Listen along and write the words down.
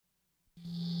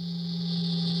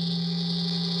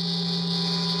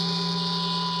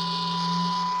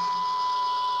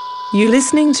You're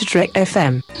listening to Trek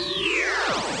FM.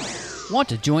 Want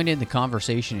to join in the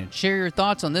conversation and share your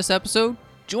thoughts on this episode?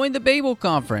 Join the Babel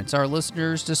Conference, our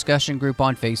listeners' discussion group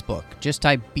on Facebook. Just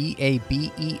type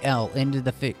BABEL into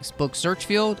the Facebook search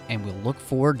field, and we'll look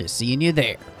forward to seeing you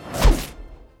there.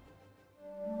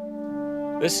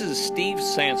 This is Steve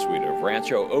Sansweet of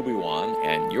Rancho Obi-Wan,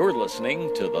 and you're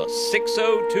listening to the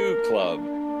 602 Club.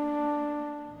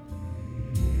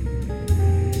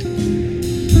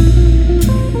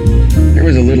 There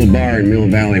was a little bar in Mill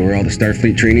Valley where all the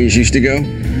Starfleet trainees used to go.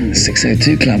 The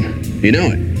 602 Club. You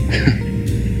know it.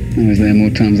 I was there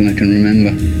more times than I can remember.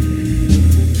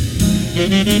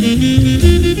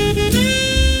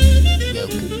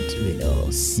 Welcome to an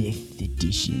all-Sith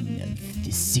edition of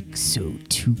the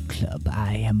 602 Club.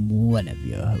 I am one of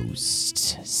your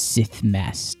hosts, Sith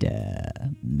Master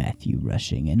Matthew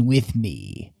Rushing, and with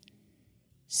me,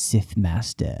 Sith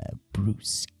Master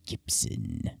Bruce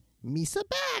Gibson. Misa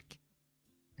back!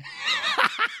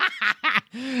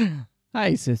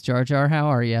 Hi, Sith Jar Jar. How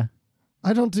are you?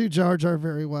 I don't do Jar Jar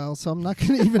very well, so I'm not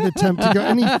going to even attempt to go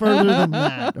any further than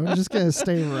that. I'm just going to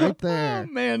stay right there.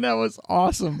 Oh, man, that was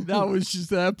awesome. That was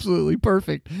just absolutely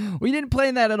perfect. We didn't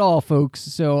plan that at all, folks.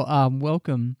 So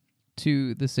welcome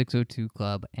to the 602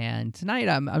 Club. And tonight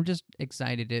I'm just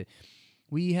excited.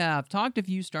 We have talked a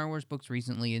few Star Wars books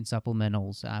recently in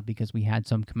supplementals because we had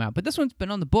some come out. But this one's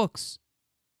been on the books.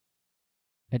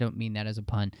 I don't mean that as a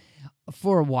pun,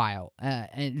 for a while.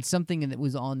 And it's something that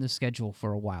was on the schedule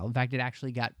for a while. In fact, it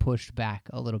actually got pushed back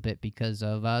a little bit because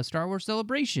of Star Wars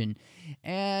Celebration.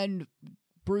 And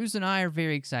Bruce and I are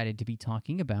very excited to be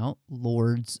talking about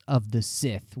Lords of the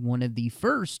Sith, one of the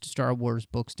first Star Wars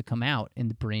books to come out in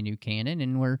the brand new canon.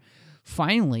 And we're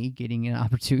finally getting an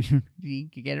opportunity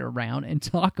to get around and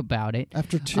talk about it.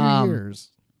 After 2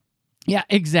 years. Yeah,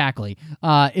 exactly.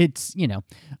 It's,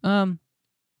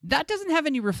 that doesn't have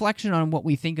any reflection on what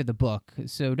we think of the book,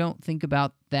 so don't think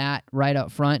about that right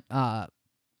up front.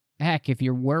 Heck, if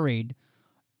you're worried,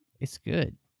 it's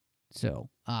good. So,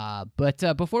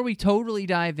 but before we totally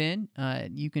dive in,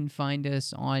 you can find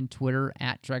us on Twitter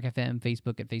at TrekFM,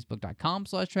 Facebook at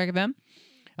facebook.com/TrekFM.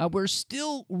 We're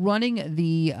still running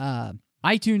the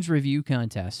iTunes review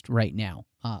contest right now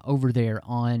over there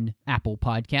on Apple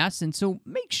Podcasts. And so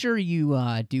make sure you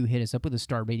do hit us up with a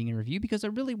star rating and review, because I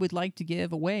really would like to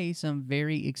give away some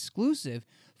very exclusive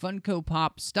Funko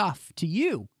Pop stuff to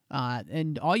you.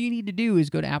 And all you need to do is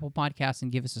go to Apple Podcasts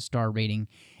and give us a star rating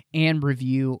and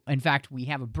review. In fact, we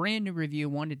have a brand new review.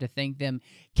 Wanted to thank them.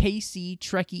 KC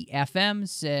Trekkie FM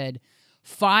said,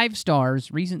 5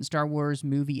 stars. Recent Star Wars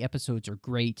movie episodes are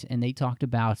great. And they talked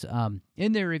about,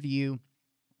 in their review,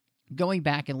 going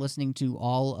back and listening to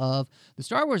all of the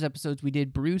Star Wars episodes we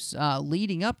did, Bruce,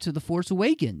 leading up to The Force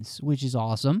Awakens, which is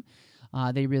awesome.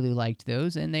 They really liked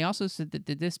those. And they also said that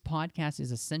this podcast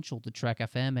is essential to Trek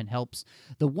FM and helps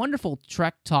the wonderful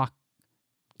Trek Talk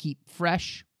keep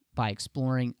fresh by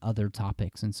exploring other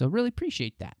topics. And so really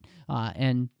appreciate that.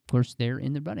 And, of course, they're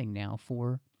in the running now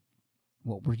for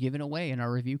what we're giving away in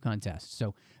our review contest.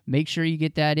 So make sure you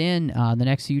get that in the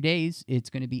next few days.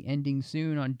 It's going to be ending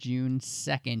soon on June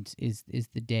 2nd is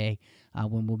the day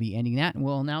when we'll be ending that. And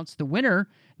we'll announce the winner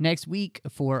next week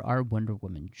for our Wonder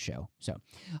Woman show. So,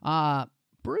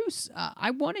 Bruce, I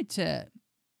wanted to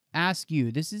ask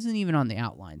you, this isn't even on the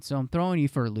outline, so I'm throwing you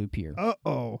for a loop here.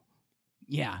 Uh-oh.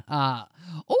 Yeah.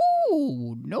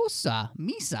 Nosa,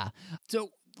 Misa. So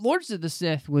Lords of the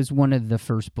Sith was one of the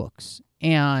first books.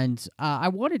 And I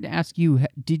wanted to ask you,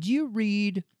 did you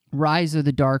read Rise of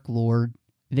the Dark Lord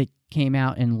that came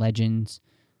out in Legends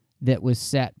that was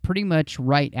set pretty much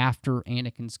right after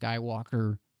Anakin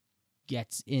Skywalker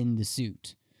gets in the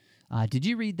suit? Did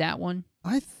you read that one?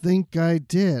 I think I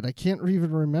did. I can't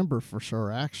even remember for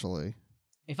sure, actually.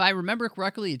 If I remember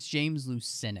correctly, it's James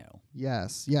Luceno.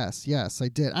 Yes, I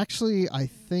did. Actually, I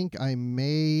think I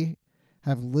may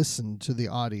have listened to the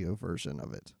audio version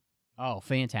of it. Oh,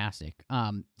 fantastic.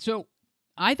 So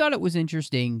I thought it was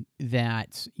interesting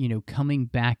that, coming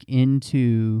back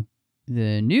into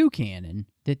the new canon,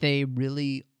 that they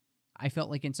really, I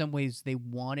felt like in some ways they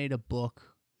wanted a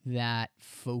book that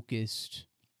focused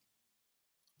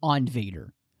on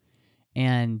Vader.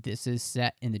 And this is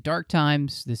set in the dark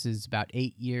times. This is about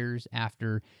 8 years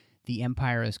after the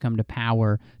Empire has come to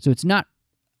power. So it's not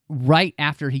right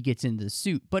after he gets into the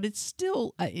suit, but it's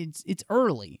still it's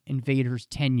early in Vader's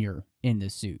tenure in the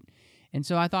suit. And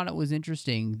so I thought it was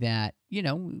interesting that,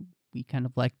 we kind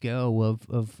of let go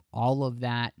of all of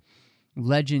that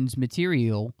Legends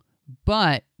material,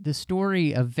 but the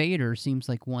story of Vader seems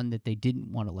like one that they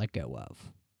didn't want to let go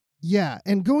of. Yeah,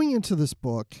 and going into this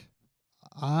book,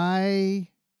 I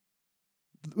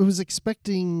was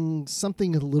expecting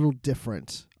something a little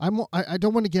different. I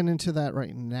don't want to get into that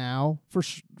right now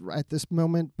at this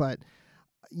moment, but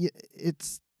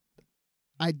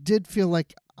I did feel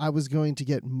like I was going to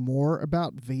get more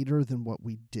about Vader than what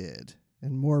we did,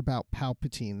 and more about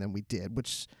Palpatine than we did,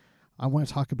 which I want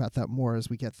to talk about that more as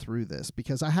we get through this,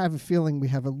 because I have a feeling we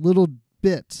have a little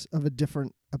bit of a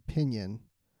different opinion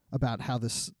about how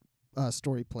this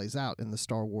story plays out in the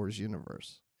Star Wars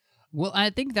universe. Well, I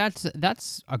think that's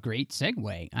a great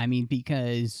segue. I mean,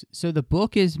 because so the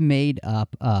book is made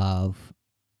up of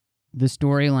the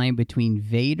storyline between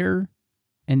Vader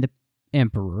and the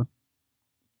Emperor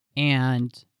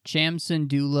and Cham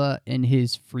Syndulla and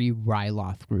his Free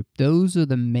Ryloth group. Those are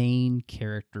the main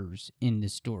characters in the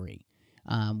story,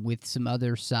 with some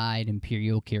other side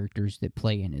Imperial characters that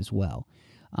play in as well.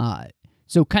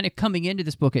 So kind of coming into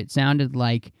this book, it sounded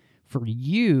like for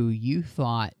you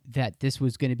thought that this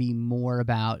was going to be more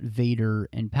about Vader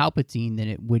and Palpatine than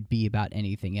it would be about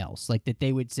anything else. Like that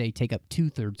they would say take up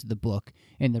 2/3 of the book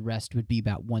and the rest would be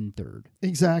about 1/3.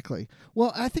 Exactly.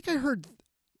 Well, I think I heard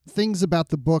things about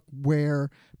the book where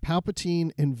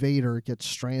Palpatine and Vader get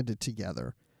stranded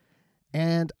together.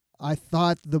 And I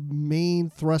thought the main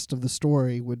thrust of the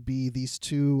story would be these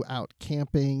two out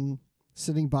camping,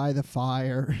 sitting by the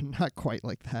fire. Not quite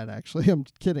like that, actually. I'm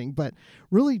kidding. But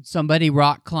really, somebody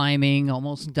rock climbing,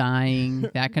 almost dying,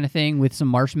 that kind of thing, with some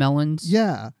marshmallows.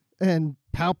 Yeah. And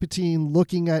Palpatine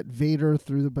looking at Vader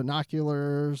through the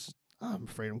binoculars. I'm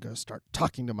afraid I'm going to start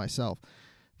talking to myself.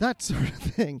 That sort of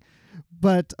thing.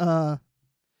 But I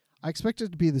expect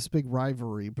it to be this big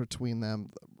rivalry between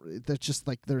them. That's just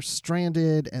like they're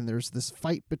stranded and there's this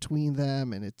fight between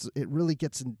them, and it really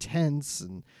gets intense.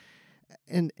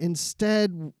 And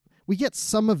instead, we get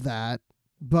some of that,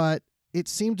 but it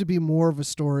seemed to be more of a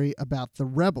story about the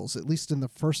rebels, at least in the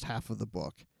first half of the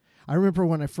book. I remember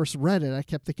when I first read it, I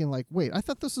kept thinking like, wait, I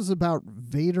thought this was about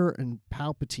Vader and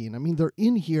Palpatine. I mean, they're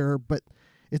in here, but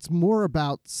it's more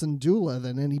about Syndulla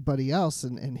than anybody else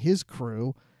and his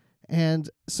crew. And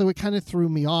so it kind of threw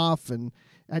me off, and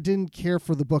I didn't care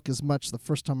for the book as much the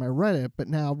first time I read it, but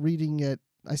now reading it,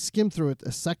 I skimmed through it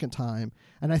a second time,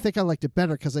 and I think I liked it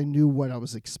better because I knew what I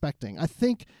was expecting. I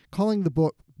think calling the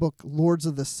book Lords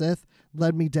of the Sith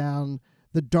led me down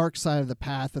the dark side of the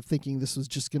path of thinking this was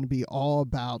just going to be all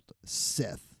about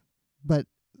Sith. But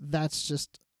that's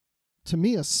just, to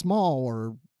me, a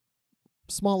smaller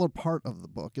part of the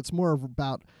book. It's more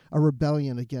about a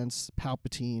rebellion against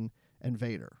Palpatine and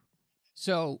Vader.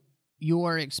 So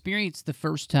your experience the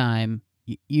first time,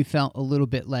 you felt a little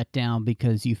bit let down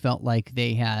because you felt like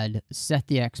they had set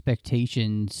the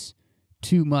expectations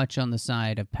too much on the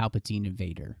side of Palpatine and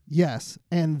Vader. Yes,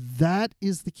 and that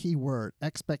is the key word,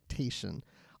 expectation.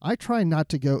 I try not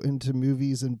to go into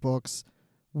movies and books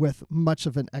with much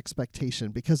of an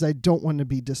expectation because I don't want to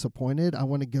be disappointed. I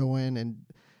want to go in and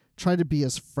try to be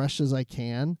as fresh as I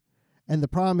can. And the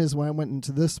problem is when I went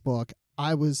into this book,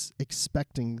 I was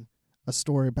expecting a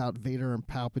story about Vader and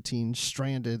Palpatine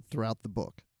stranded throughout the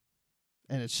book.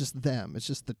 And it's just them. It's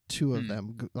just the two of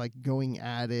them like going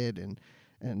at it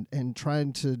and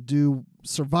trying to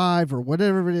survive or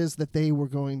whatever it is that they were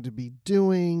going to be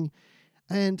doing.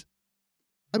 And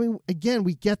I mean, again,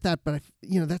 we get that, but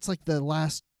that's like the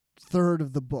last third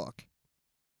of the book.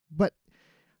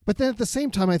 But then at the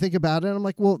same time, I think about it, and I'm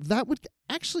like, well, that would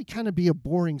actually kind of be a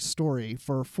boring story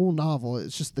for a full novel.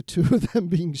 It's just the two of them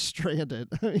being stranded.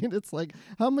 I mean, it's like,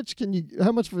 how much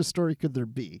of a story could there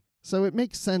be? So it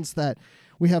makes sense that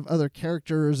we have other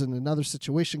characters and another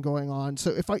situation going on.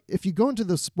 So if you go into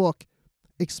this book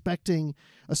expecting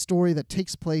a story that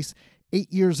takes place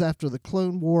 8 years after the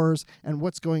Clone Wars and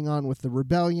what's going on with the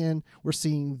rebellion, we're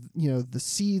seeing, the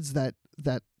seeds that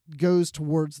goes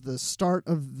towards the start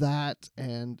of that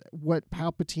and what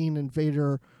Palpatine and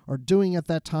Vader are doing at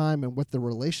that time and what the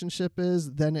relationship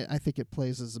is, then I think it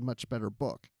plays as a much better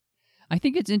book. I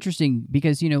think it's interesting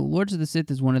because, Lords of the Sith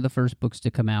is one of the first books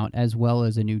to come out, as well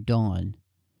as A New Dawn.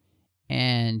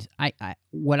 And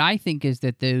what I think is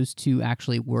that those two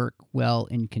actually work well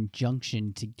in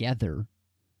conjunction together,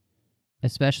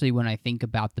 especially when I think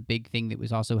about the big thing that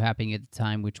was also happening at the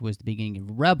time, which was the beginning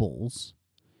of Rebels,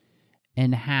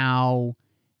 and how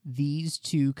these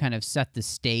two kind of set the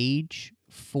stage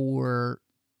for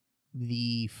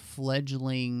the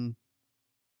fledgling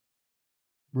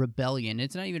rebellion.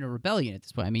 It's not even a rebellion at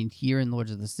this point. I mean, here in Lords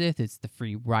of the Sith, it's the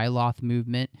Free Ryloth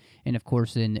movement. And of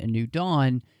course, in A New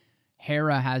Dawn,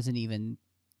 Hera hasn't even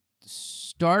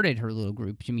started her little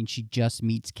group. I mean, she just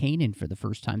meets Kanan for the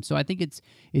first time. So I think it's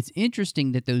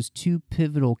interesting that those two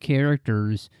pivotal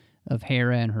characters of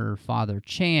Hera and her father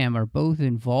Cham are both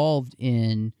involved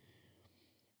in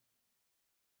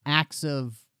acts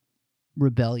of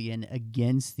rebellion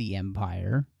against the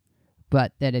Empire,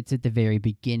 but that it's at the very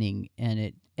beginning.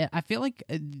 And I feel like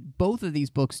both of these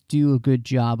books do a good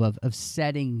job of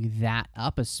setting that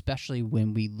up, especially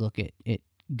when we look at it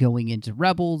going into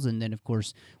Rebels, and then, of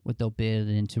course, what they'll build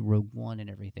into Rogue One and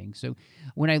everything. So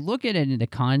when I look at it in the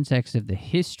context of the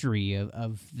history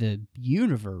of the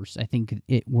universe, I think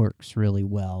it works really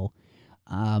well.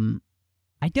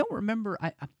 I don't remember...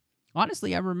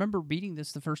 Honestly, I remember reading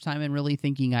this the first time and really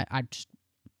thinking I just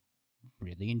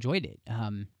really enjoyed it.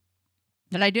 And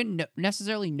I didn't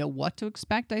necessarily know what to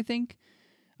expect, I think.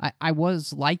 I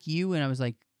was like you, and I was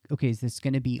like, okay, is this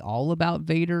going to be all about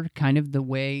Vader? Kind of the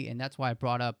way, and that's why I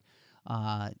brought up,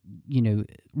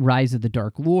 Rise of the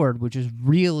Dark Lord, which is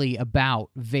really about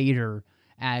Vader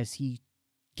as he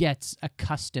gets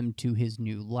accustomed to his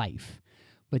new life.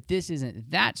 But this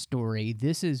isn't that story.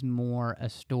 This is more a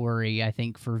story, I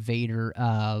think, for Vader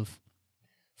of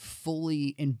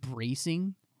fully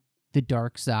embracing the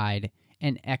dark side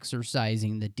and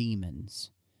exorcising the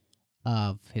demons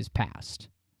of his past.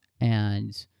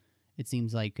 And it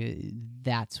seems like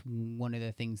that's one of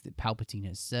the things that Palpatine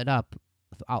has set up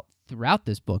throughout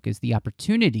this book, is the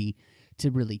opportunity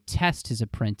to really test his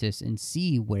apprentice and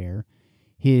see where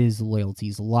his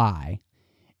loyalties lie.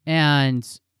 And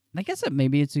I guess that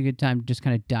maybe it's a good time to just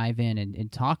kind of dive in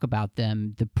and talk about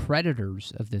them, the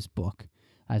predators of this book,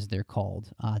 as they're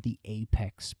called, the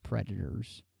apex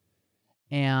predators.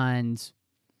 And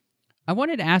I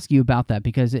wanted to ask you about that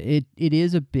because it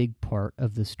is a big part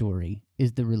of the story,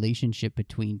 is the relationship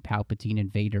between Palpatine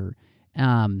and Vader,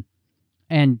 and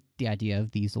the idea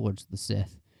of these Lords of the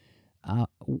Sith.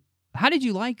 How did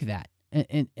you like that,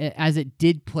 and as it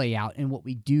did play out and what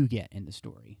we do get in the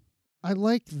story? I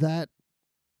like that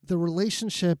the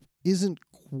relationship isn't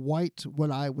quite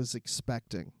what I was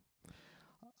expecting.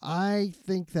 I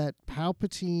think that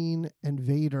Palpatine and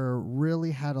Vader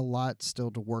really had a lot still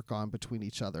to work on between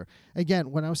each other. Again,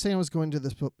 when I was saying I was going to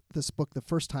this book the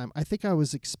first time, I think I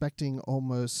was expecting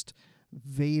almost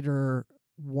Vader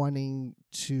wanting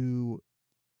to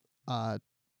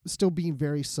still being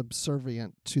very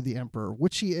subservient to the Emperor,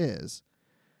 which he is.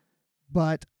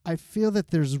 But I feel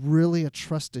that there's really a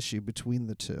trust issue between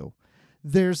the two.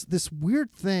 There's this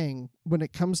weird thing when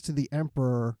it comes to the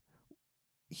Emperor.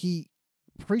 He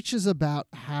preaches about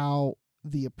how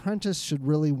the apprentice should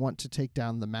really want to take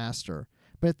down the master.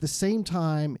 But at the same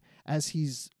time, as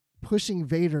he's pushing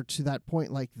Vader to that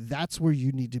point, like, that's where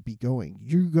you need to be going.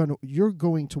 You're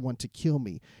going to want to kill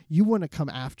me. You want to come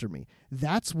after me.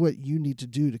 That's what you need to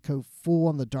do to go full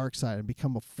on the dark side and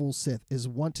become a full Sith, is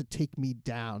want to take me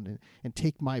down and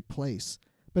take my place.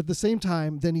 But at the same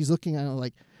time, then he's looking at it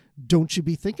like, don't you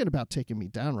be thinking about taking me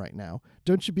down right now?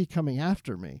 Don't you be coming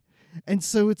after me? And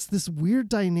so it's this weird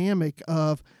dynamic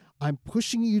of, I'm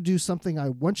pushing you to do something I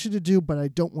want you to do, but I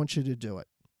don't want you to do it.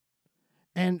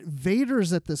 And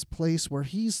Vader's at this place where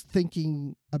he's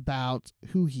thinking about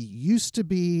who he used to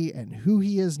be and who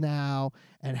he is now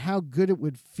and how good it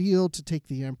would feel to take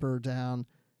the Emperor down,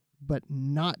 but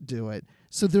not do it.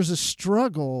 So there's a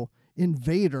struggle in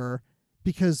Vader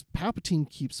because Palpatine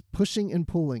keeps pushing and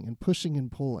pulling and pushing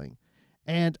and pulling.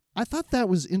 And I thought that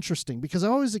was interesting because I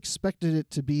always expected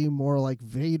it to be more like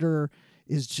Vader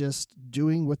is just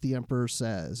doing what the Emperor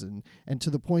says, and to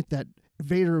the point that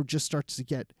Vader just starts to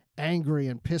get angry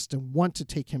and pissed and want to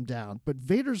take him down. But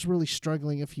Vader's really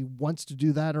struggling if he wants to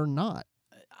do that or not.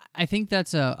 I think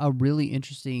that's a really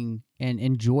interesting and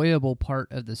enjoyable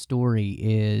part of the story,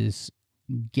 is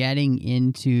getting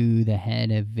into the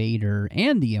head of Vader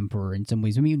and the Emperor in some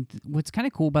ways. I mean, what's kind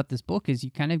of cool about this book is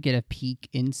you kind of get a peek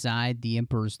inside the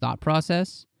Emperor's thought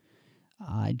process,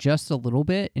 just a little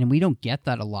bit, and we don't get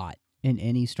that a lot in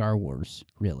any Star Wars,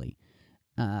 really.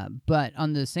 But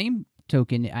on the same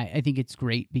token, I think it's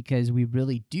great because we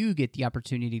really do get the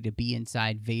opportunity to be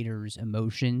inside Vader's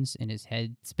emotions and his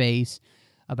head space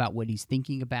about what he's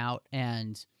thinking about.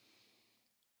 And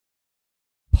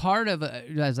part of,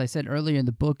 as I said earlier in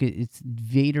the book, it's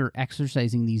Vader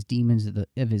exercising these demons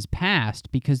of his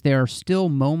past, because there are still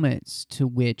moments to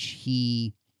which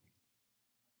he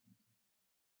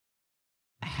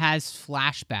has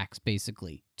flashbacks,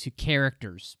 basically, to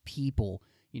characters, people,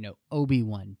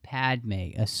 Obi-Wan,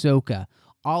 Padme, Ahsoka.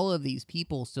 All of these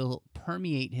people still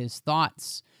permeate his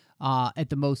thoughts at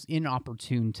the most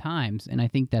inopportune times, and I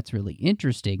think that's really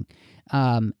interesting.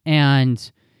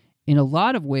 And in a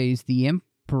lot of ways, the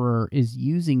Emperor is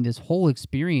using this whole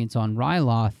experience on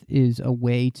Ryloth is a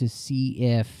way to see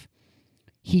if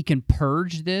he can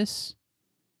purge this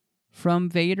from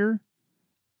Vader.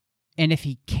 And if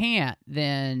he can't,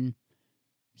 then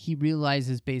he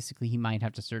realizes basically he might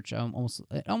have to search.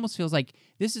 It almost feels like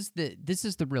this is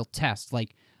the real test.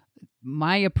 Like,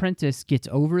 my apprentice gets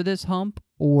over this hump,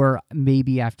 or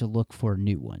maybe I have to look for a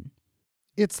new one.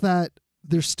 It's that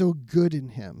there's still good in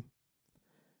him.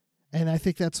 And I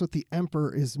think that's what the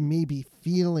Emperor is maybe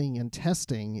feeling and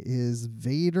testing, is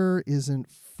Vader isn't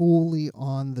fully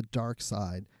on the dark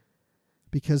side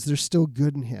because there's still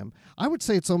good in him. I would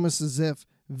say it's almost as if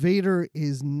Vader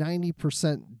is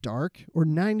 90% dark, or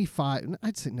 95,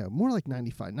 I'd say no, more like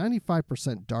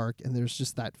 95% dark, and there's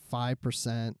just that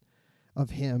 5% of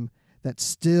him that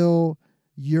still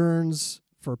yearns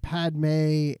for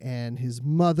Padme and his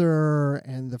mother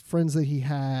and the friends that he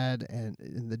had and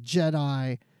the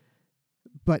Jedi,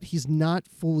 but he's not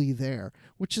fully there,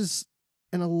 which is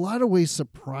in a lot of ways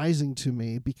surprising to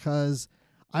me, because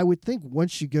I would think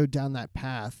once you go down that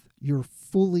path, you're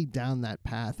fully down that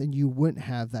path and you wouldn't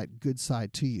have that good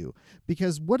side to you.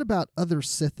 Because what about other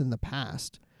Sith in the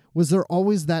past? Was there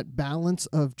always that balance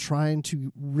of trying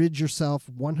to rid yourself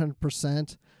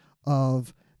 100%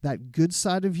 of that good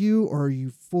side of you, or are you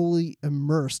fully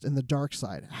immersed in the dark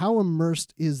side? How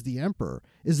immersed is the Emperor?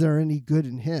 Is there any good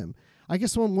in him? I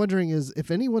guess what I'm wondering is,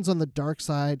 if anyone's on the dark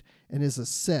side and is a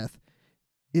Sith,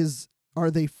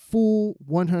 are they full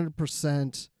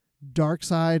 100% dark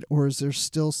side, or is there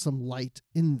still some light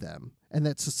in them? And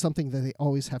that's something that they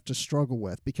always have to struggle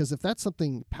with, because if that's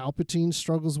something Palpatine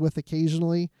struggles with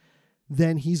occasionally,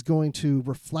 then he's going to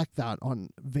reflect that on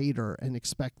Vader and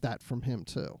expect that from him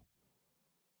too.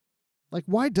 Like,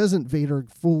 why doesn't Vader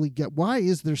fully why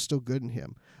is there still good in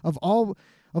him? Of all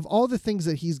the things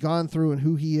that he's gone through and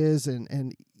who he is,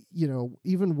 and you know,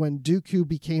 even when Dooku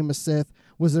became a Sith,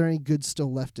 was there any good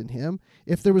still left in him?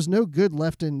 If there was no good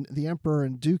left in the Emperor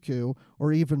and Dooku,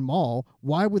 or even Maul,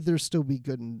 why would there still be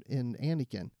good in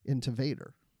Anakin, into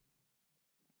Vader?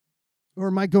 Or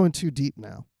am I going too deep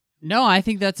now? No, I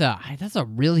think that's a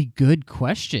really good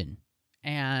question,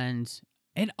 and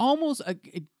almost I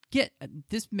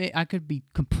could be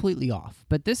completely off,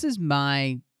 but this is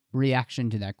my reaction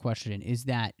to that question: is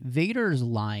that Vader is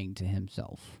lying to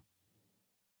himself.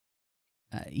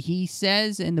 He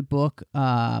says in the book,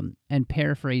 and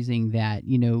paraphrasing that,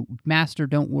 you know, Master,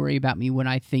 don't worry about me when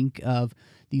I think of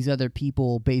these other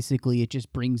people. Basically, it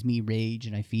just brings me rage,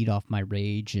 and I feed off my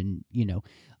rage, and you know.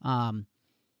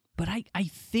 But I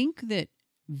think that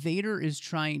Vader is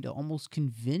trying to almost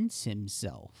convince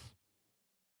himself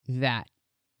that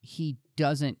he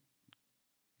doesn't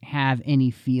have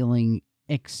any feeling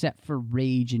except for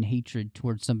rage and hatred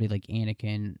towards somebody like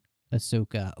Anakin,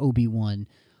 Ahsoka, Obi-Wan,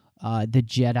 the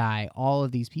Jedi, all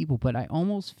of these people. But I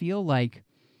almost feel like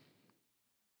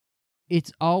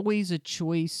it's always a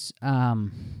choice.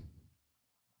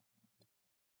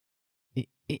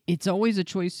 It's always a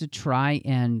choice to try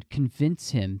and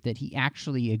convince him that he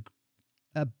actually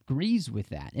agrees with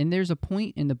that. And there's a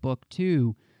point in the book,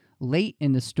 too, late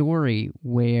in the story,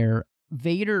 where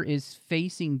Vader is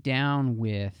facing down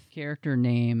with a character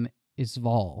named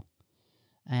Isval,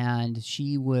 and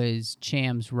she was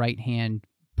Cham's right-hand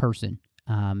person.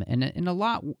 And in a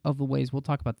lot of the ways, we'll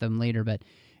talk about them later, but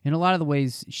in a lot of the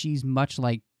ways, she's much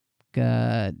like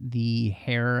the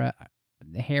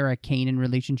Hera-Kanan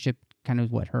relationship, kind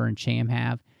of what her and Cham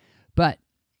have. But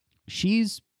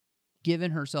she's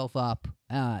given herself up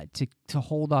to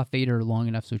hold off Vader long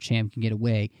enough so Cham can get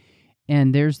away.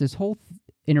 And there's this whole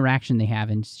interaction they have,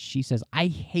 and she says, "I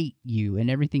hate you and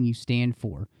everything you stand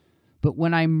for. But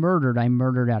when I murdered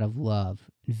out of love."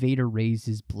 Vader raised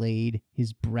his blade,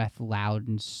 his breath loud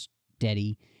and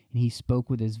steady, and he spoke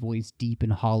with his voice deep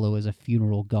and hollow as a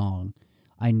funeral gong.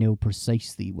 "I know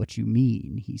precisely what you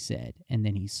mean," he said, and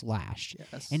then he slashed.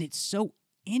 Yes. And it's so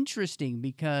interesting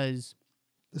because...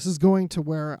 This is going to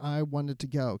where I wanted to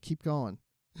go. Keep going.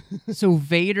 So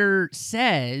Vader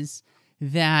says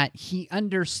that he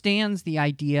understands the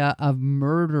idea of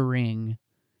murdering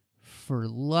for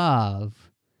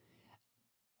love,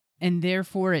 and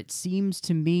therefore it seems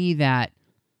to me that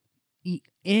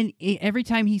every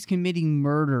time he's committing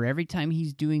murder, every time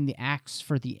he's doing the acts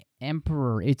for the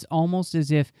Emperor, it's almost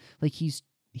as if like he's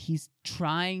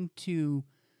trying to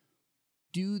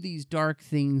do these dark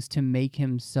things to make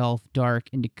himself dark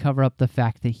and to cover up the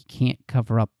fact that he can't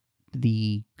cover up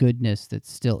the goodness that's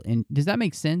still in. Does that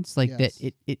make sense? Like, yes.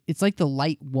 That it's like the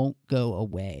light won't go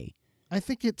away. I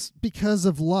think it's because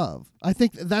of love. I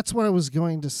think that's what I was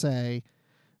going to say.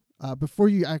 Before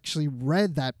you actually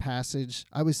read that passage,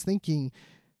 I was thinking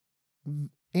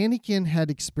Anakin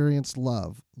had experienced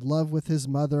love with his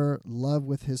mother, love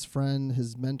with his friend,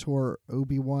 his mentor,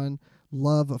 Obi-Wan,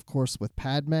 love, of course, with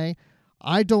Padme.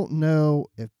 I don't know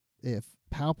if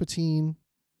Palpatine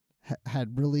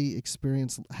had really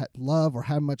experienced love or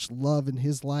had much love in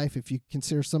his life. If you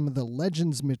consider some of the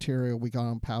Legends material we got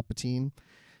on Palpatine,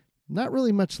 not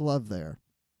really much love there.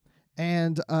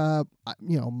 And,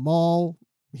 Maul,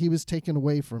 he was taken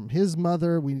away from his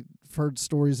mother. We've heard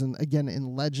stories, again,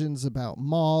 in Legends about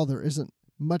Maul. There isn't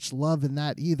much love in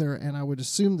that either, and I would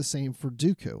assume the same for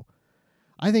Dooku.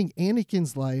 I think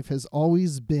Anakin's life has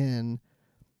always been,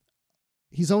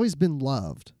 he's always been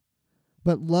loved,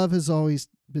 but love has always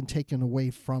been taken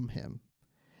away from him.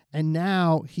 And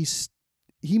now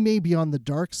he may be on the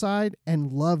dark side,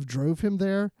 and love drove him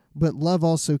there, but love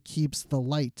also keeps the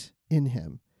light in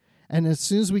him. And as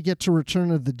soon as we get to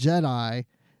Return of the Jedi,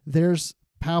 there's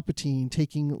Palpatine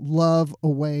taking love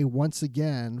away once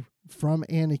again from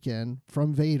Anakin,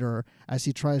 from Vader, as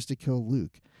he tries to kill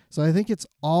Luke. So I think it's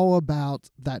all about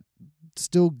that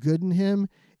still good in him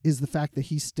is the fact that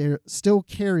he still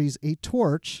carries a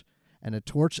torch, and a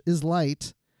torch is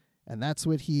light, and that's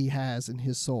what he has in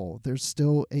his soul. There's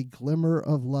still a glimmer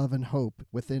of love and hope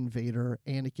within Vader,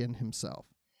 Anakin himself.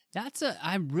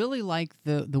 I really like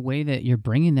the way that you're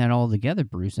bringing that all together,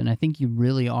 Bruce, and I think you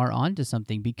really are onto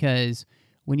something, because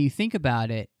when you think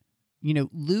about it,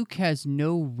 Luke has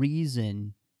no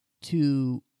reason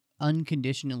to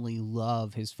unconditionally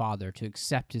love his father, to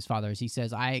accept his father. As he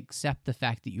says, I accept the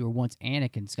fact that you were once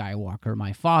Anakin Skywalker,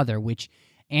 my father, which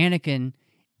Anakin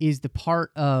is the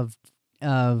part of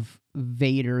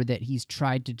Vader that he's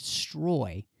tried to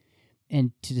destroy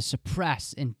and to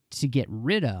suppress and to get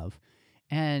rid of.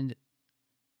 And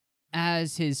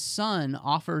as his son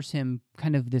offers him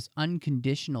kind of this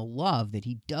unconditional love that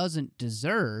he doesn't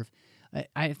deserve,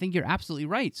 I think you're absolutely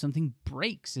right. Something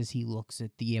breaks as he looks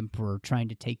at the Emperor trying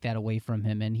to take that away from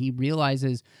him. And he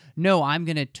realizes, no, I'm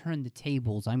going to turn the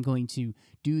tables. I'm going to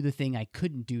do the thing I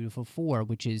couldn't do before,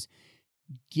 which is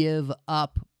give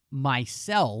up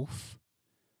myself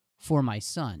for my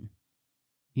son.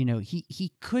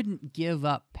 He couldn't give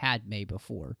up Padme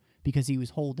before because he was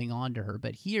holding on to her.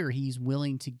 But here he's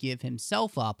willing to give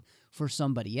himself up for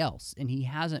somebody else. And he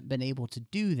hasn't been able to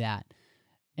do that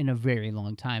in a very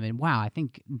long time. And wow, I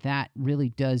think that really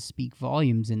does speak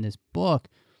volumes in this book,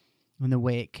 and the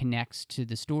way it connects to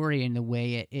the story and the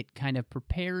way it kind of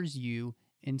prepares you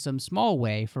in some small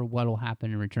way for what will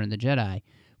happen in Return of the Jedi.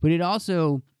 But it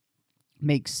also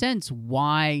makes sense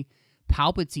why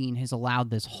Palpatine has allowed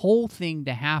this whole thing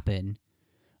to happen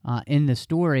in the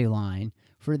storyline,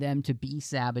 for them to be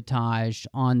sabotaged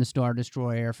on the Star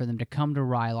Destroyer, for them to come to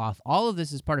Ryloth. All of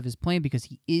this is part of his plan because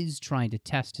he is trying to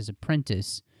test his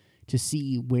apprentice to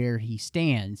see where he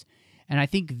stands. And I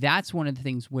think that's one of the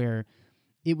things where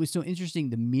it was so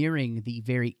interesting, the mirroring the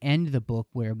very end of the book,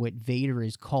 where what Vader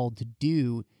is called to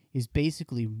do is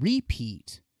basically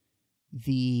repeat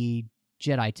the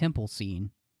Jedi Temple scene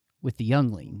with the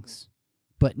younglings,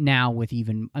 but now with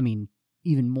even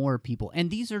more people.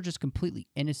 And these are just completely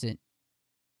innocent.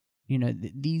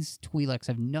 These Twi'leks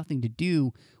have nothing to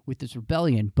do with this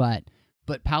rebellion, but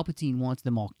Palpatine wants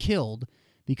them all killed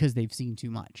because they've seen too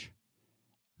much.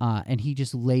 And he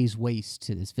just lays waste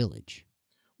to this village.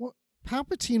 Well,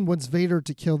 Palpatine wants Vader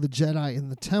to kill the Jedi in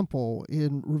the temple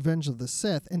in Revenge of the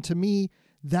Sith, and to me,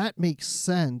 that makes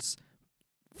sense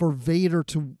for Vader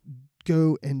to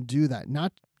go and do that.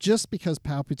 Not just because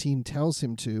Palpatine tells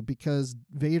him to, because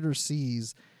Vader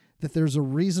sees that there's a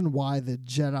reason why the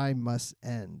Jedi must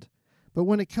end. But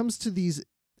when it comes to these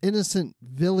innocent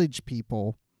village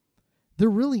people, there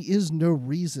really is no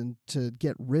reason to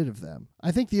get rid of them.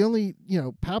 I think the only,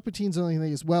 Palpatine's only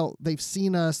thing is, well, they've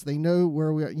seen us, they know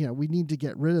where we are, we need to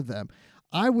get rid of them.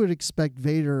 I would expect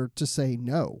Vader to say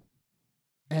no.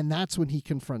 And that's when he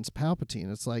confronts Palpatine.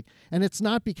 It's like, and it's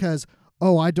not because,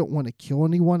 oh, I don't want to kill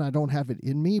anyone, I don't have it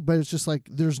in me, but it's just like,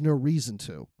 there's no reason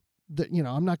to. That,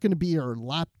 I'm not going to be your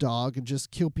lapdog and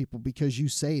just kill people because you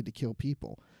say to kill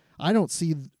people. I don't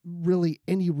see really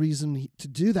any reason to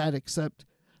do that except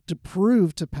to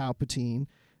prove to Palpatine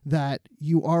that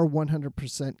you are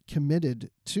 100% committed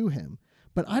to him.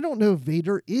 But I don't know if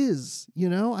Vader is,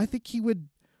 I think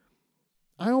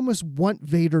I almost want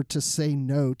Vader to say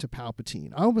no to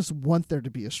Palpatine. I almost want there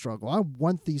to be a struggle. I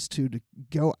want these two to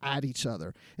go at each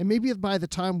other. And maybe by the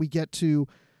time we get to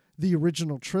the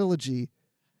original trilogy,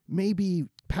 maybe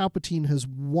Palpatine has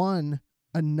won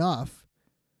enough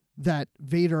that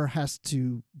Vader has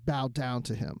to bow down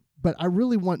to him. But I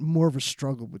really want more of a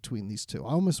struggle between these two.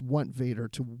 I almost want Vader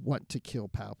to want to kill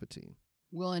Palpatine.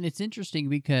 Well, and it's interesting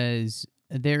because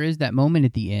there is that moment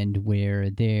at the end where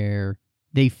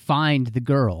they find the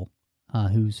girl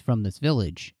who's from this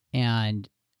village, and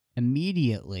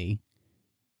immediately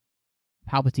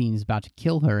Palpatine is about to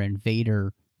kill her, and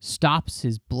Vader stops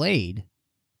his blade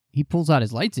he pulls out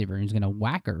his lightsaber and he's going to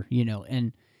whack her,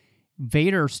 and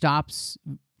Vader stops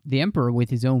the Emperor with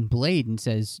his own blade and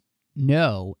says,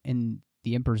 no. And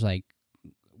the Emperor's like,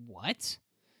 what?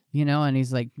 And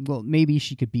he's like, well, maybe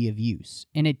she could be of use.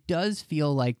 And it does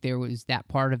feel like there was that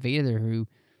part of Vader who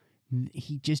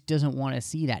he just doesn't want to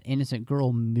see that innocent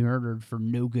girl murdered for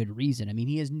no good reason. I mean,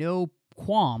 he has no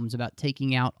qualms about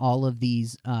taking out all of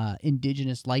these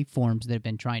indigenous life forms that have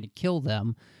been trying to kill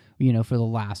them, for the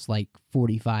last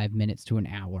 45 minutes to an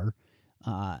hour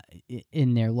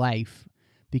in their life,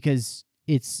 because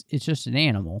it's just an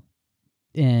animal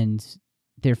and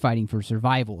they're fighting for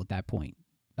survival at that point.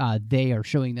 They are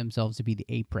showing themselves to be the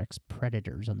apex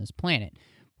predators on this planet.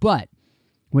 But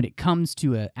when it comes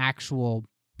to an actual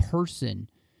person,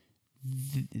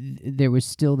 there was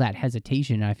still that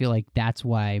hesitation. And I feel like that's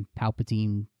why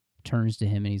Palpatine turns to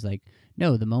him and he's like,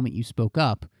 no, the moment you spoke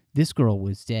up, this girl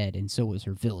was dead and so was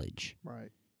her village.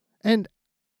 Right. And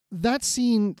that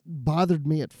scene bothered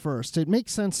me at first. It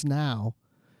makes sense now,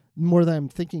 more than I'm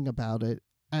thinking about it,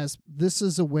 as this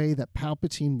is a way that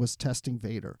Palpatine was testing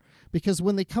Vader. Because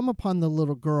when they come upon the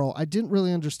little girl, I didn't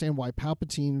really understand why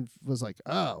Palpatine was like,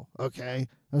 oh, okay,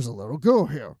 there's a little girl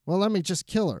here. Well, let me just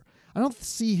kill her. I don't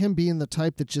see him being the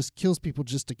type that just kills people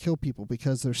just to kill people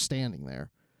because they're standing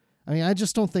there. I mean, I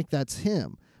just don't think that's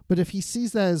him. But if he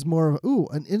sees that as more of,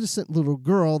 an innocent little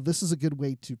girl, this is a good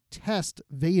way to test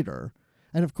Vader.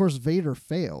 And of course, Vader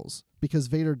fails because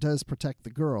Vader does protect the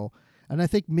girl. And I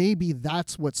think maybe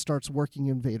that's what starts working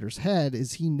in Vader's head,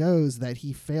 is he knows that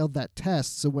he failed that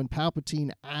test. So when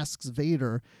Palpatine asks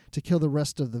Vader to kill the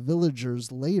rest of the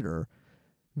villagers later,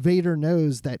 Vader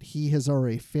knows that he has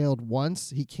already failed once.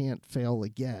 He can't fail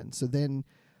again. So then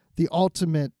the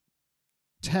ultimate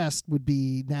test would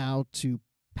be now to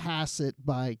pass it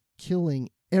by killing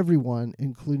everyone,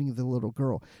 including the little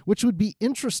girl, which would be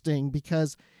interesting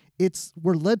because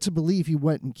we're led to believe he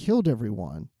went and killed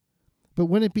everyone. But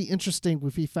wouldn't it be interesting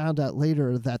if he found out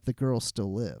later that the girl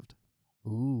still lived?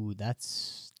 Ooh, that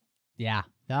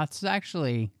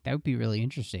would be really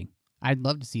interesting. I'd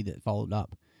love to see that followed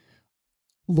up.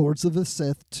 Lords of the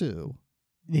Sith 2.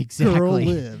 Exactly. Girl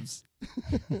lives.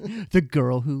 The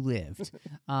girl who lived.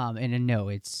 And no,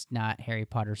 it's not Harry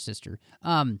Potter's sister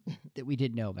that we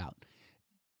didn't know about.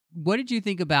 What did you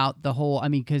think about the whole,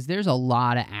 because there's a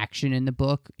lot of action in the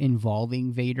book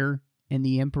involving Vader and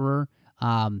the Emperor.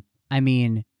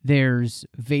 There's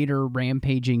Vader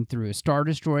rampaging through a Star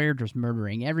Destroyer, just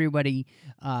murdering everybody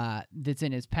that's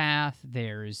in his path.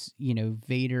 There's,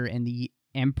 Vader and the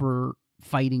Emperor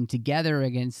fighting together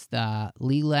against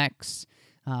Lilacs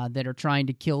that are trying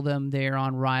to kill them there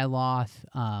on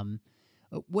Ryloth.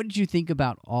 What did you think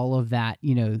about all of that,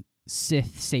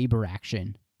 Sith saber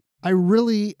action? I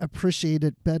really appreciate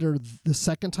it better the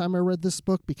second time I read this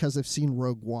book because I've seen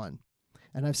Rogue One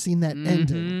and I've seen that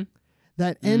ending.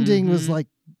 That ending was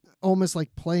almost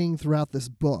like playing throughout this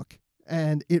book,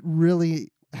 and it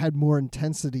really had more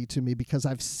intensity to me because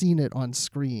I've seen it on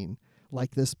screen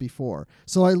like this before.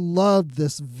 So I loved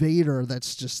this Vader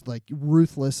that's just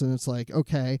ruthless, and it's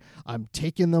okay, I'm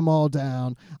taking them all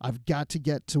down. I've got to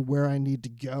get to where I need to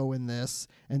go in this,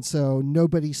 and so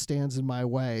nobody stands in my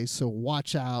way, so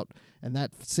watch out. And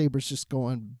that saber's just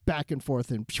going back and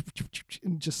forth and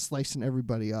just slicing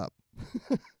everybody up.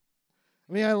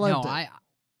 I loved it.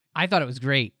 I thought it was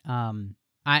great.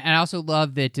 I also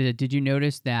love that. Did you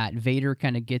notice that Vader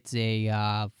kind of gets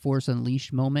a Force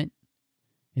Unleashed moment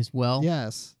as well?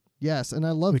 Yes, and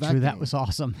I love that. That was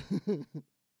awesome.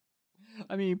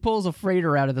 He pulls a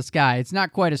freighter out of the sky. It's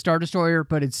not quite a Star Destroyer,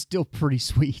 but it's still pretty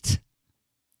sweet.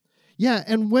 Yeah,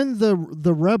 and when the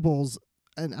rebels,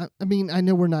 and I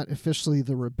know we're not officially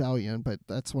the rebellion, but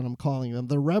that's what I'm calling them.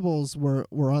 The rebels were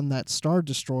on that Star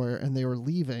Destroyer and they were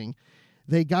leaving.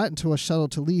 They got into a shuttle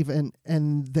to leave,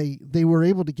 and they were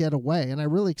able to get away. And I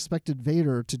really expected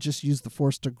Vader to just use the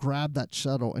Force to grab that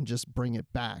shuttle and just bring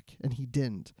it back, and he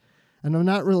didn't. And I'm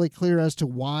not really clear as to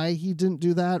why he didn't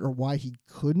do that or why he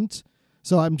couldn't.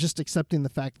 So I'm just accepting the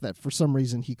fact that for some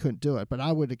reason he couldn't do it. But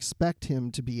I would expect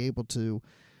him to be able to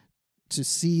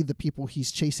see the people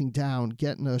he's chasing down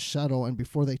get in a shuttle, and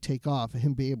before they take off,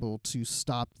 him be able to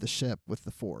stop the ship with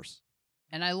the Force.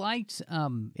 And I liked,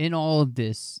 in all of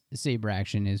this saber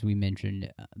action, as we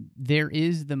mentioned, there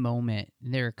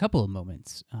are a couple of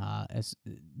moments, as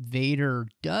Vader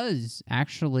does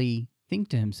actually think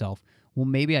to himself, well,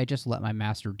 maybe I just let my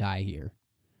master die here.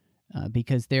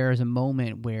 Because there is a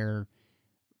moment where,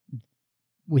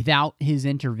 without his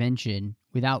intervention,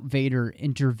 without Vader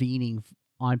intervening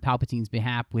on Palpatine's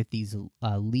behalf with these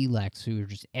Lilacs who are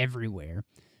just everywhere,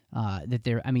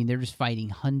 they're just fighting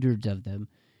hundreds of them,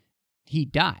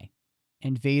 he'd die.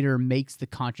 and Vader makes the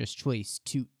conscious choice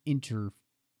to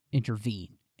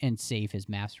intervene and save his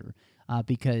master,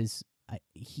 because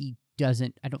he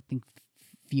doesn't, I don't think,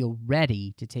 feel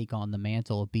ready to take on the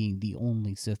mantle of being the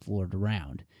only Sith Lord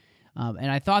around.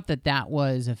 And I thought that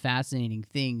was a fascinating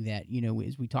thing that,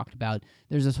 as we talked about,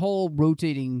 there's this whole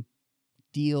rotating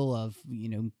deal of,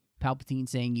 Palpatine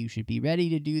saying you should be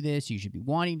ready to do this, you should be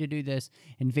wanting to do this,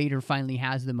 and Vader finally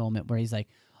has the moment where he's like,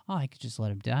 oh, I could just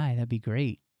let him die, that'd be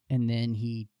great. And then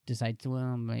he decides,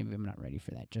 well, maybe I'm not ready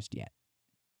for that just yet.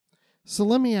 So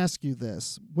let me ask you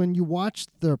this. When you watch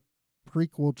the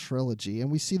prequel trilogy and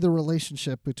we see the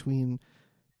relationship between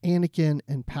Anakin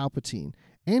and Palpatine,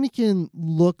 Anakin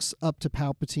looks up to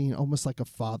Palpatine almost like a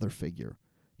father figure.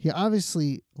 He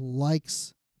obviously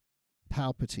likes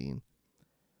Palpatine.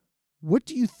 What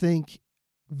do you think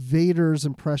Vader's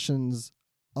impressions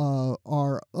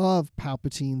are of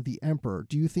Palpatine, the Emperor?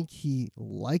 Do you think he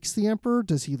likes the Emperor?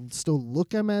 Does he still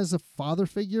look at him as a father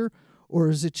figure? Or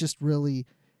is it just really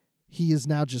he is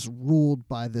now just ruled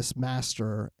by this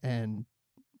master and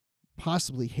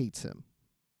possibly hates him?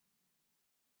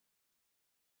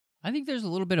 I think there's a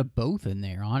little bit of both in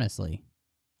there, honestly.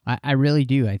 I really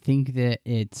do. I think that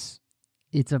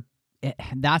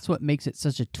that's what makes it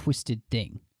such a twisted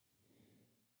thing.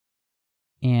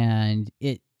 And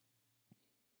I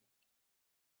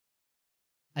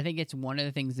think it's one of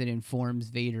the things that informs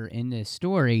Vader in this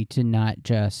story to not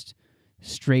just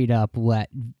straight up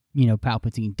let,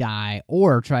 Palpatine die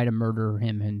or try to murder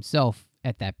him himself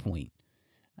at that point.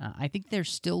 I think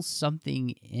there's still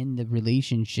something in the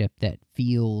relationship that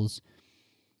feels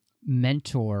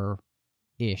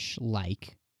mentor-ish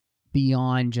like,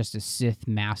 beyond just a Sith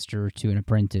master to an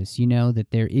apprentice, that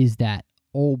there is that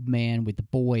old man with the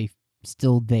boy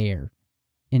still there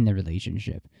in the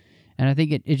relationship. And I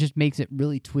think it just makes it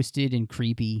really twisted and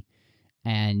creepy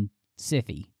and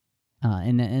Sithy.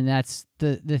 And that's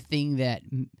the thing that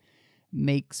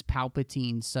makes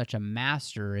Palpatine such a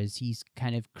master, is he's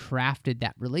kind of crafted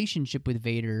that relationship with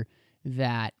Vader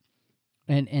that,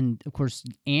 and of course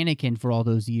Anakin for all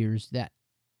those years, that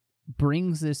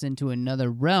brings this into another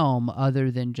realm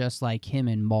other than just like him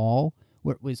and Maul,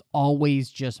 where it was always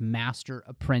just master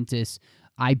apprentice.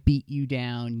 I beat you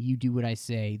down, you do what I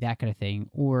say, that kind of thing.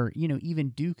 Or,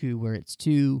 even Dooku, where it's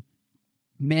two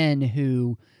men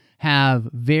who have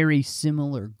very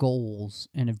similar goals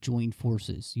and have joined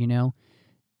forces,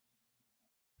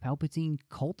 Palpatine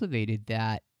cultivated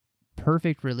that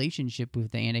perfect relationship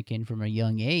with Anakin from a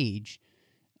young age,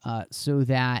 so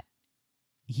that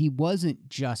he wasn't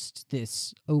just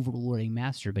this overlording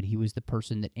master, but he was the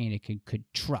person that Anakin could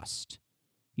trust,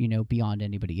 beyond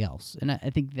anybody else. And I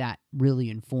think that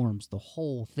really informs the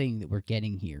whole thing that we're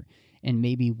getting here, and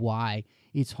maybe why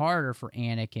it's harder for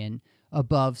Anakin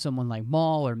above someone like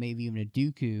Maul or maybe even a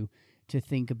Dooku to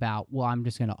think about, well, I'm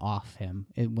just going to off him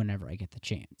whenever I get the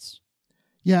chance.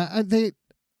 Yeah,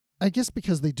 I guess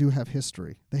because they do have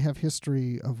history. They have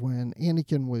history of when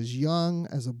Anakin was young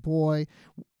as a boy,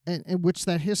 and which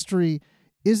that history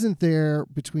isn't there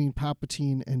between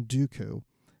Palpatine and Dooku,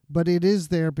 but it is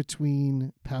there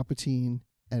between Palpatine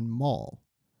and Maul.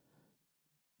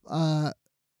 And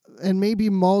maybe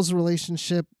Maul's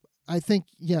relationship, I think,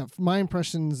 my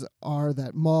impressions are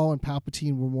that Maul and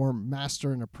Palpatine were more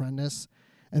master and apprentice,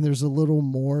 and there's a little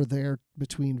more there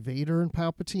between Vader and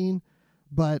Palpatine.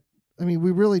 But I mean,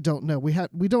 we really don't know.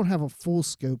 We don't have a full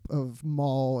scope of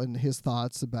Maul and his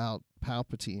thoughts about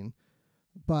Palpatine.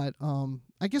 But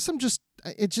I guess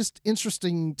it's just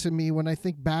interesting to me when I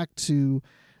think back to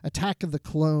Attack of the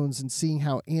Clones and seeing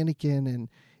how Anakin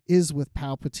is with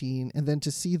Palpatine, and then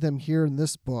to see them here in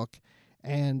this book.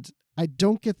 And I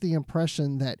don't get the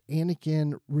impression that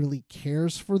Anakin really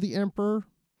cares for the Emperor.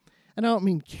 And I don't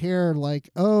mean care like,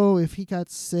 oh, if he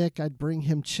got sick, I'd bring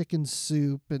him chicken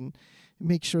soup and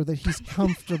make sure that he's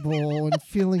comfortable and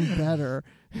feeling better.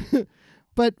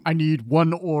 But I need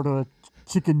one order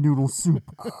chicken noodle soup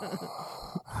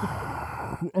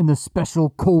and the special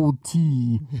cold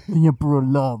tea the Emperor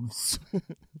loves.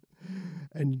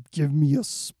 And give me a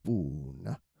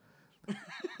spoon.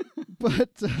 But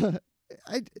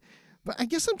I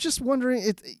guess I'm just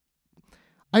wondering,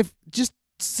 I've just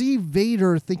see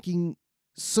Vader thinking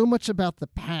so much about the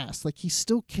past, like he's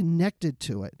still connected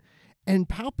to it. And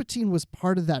Palpatine was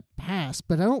part of that past,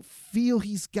 but I don't feel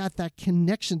he's got that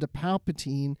connection to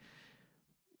Palpatine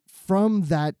from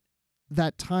that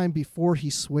time before he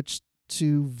switched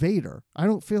to Vader. I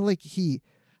don't feel like he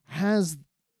has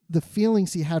the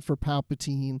feelings he had for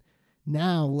Palpatine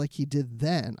now like he did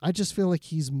then. I just feel like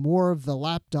he's more of the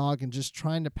lapdog and just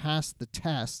trying to pass the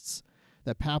tests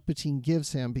that Palpatine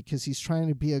gives him because he's trying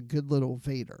to be a good little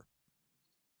Vader.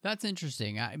 That's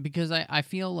interesting because I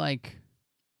feel like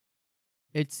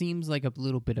it seems like a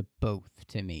little bit of both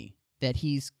to me. That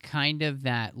he's kind of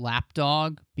that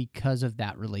lapdog because of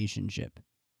that relationship.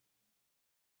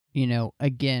 You know,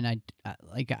 again,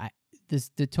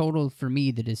 the total for me,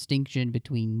 the distinction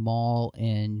between Maul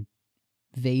and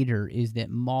Vader is that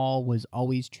Maul was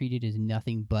always treated as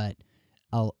nothing but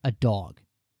a dog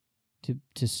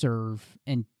to serve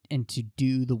and to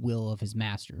do the will of his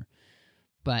master.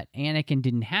 But Anakin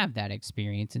didn't have that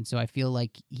experience, and so I feel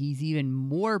like he's even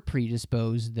more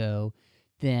predisposed, though,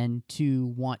 than to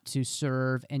want to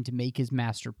serve and to make his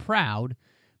master proud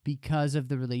because of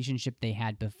the relationship they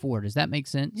had before. Does that make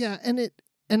sense? Yeah,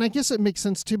 and I guess it makes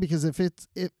sense too, because if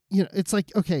it's like,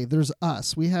 okay, there's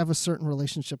us. We have a certain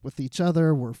relationship with each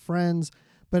other. We're friends.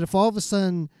 But if all of a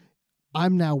sudden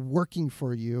I'm now working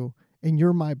for you and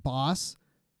you're my boss,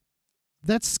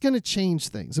 that's going to change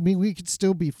things. I mean, we could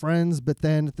still be friends, but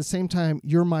then at the same time,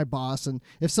 you're my boss. And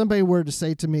if somebody were to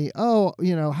say to me, oh,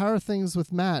 how are things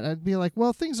with Matt? I'd be like,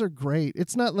 well, things are great.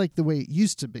 It's not like the way it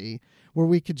used to be where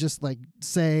we could just like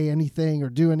say anything or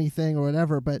do anything or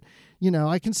whatever. But,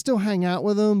 I can still hang out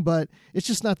with him, but it's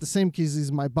just not the same because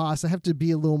he's my boss. I have to be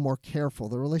a little more careful.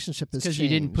 The relationship has changed.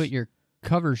 Because you didn't put your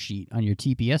cover sheet on your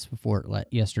TPS before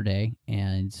yesterday,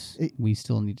 and we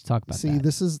still need to talk about that. See,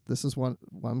 this is what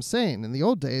I'm saying. In the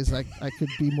old days, I could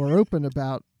be more open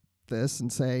about this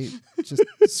and say, just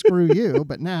screw you,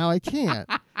 but now I can't.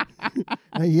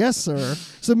 Yes, sir.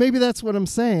 So maybe that's what I'm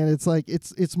saying. It's like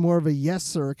it's more of a yes,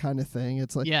 sir kind of thing.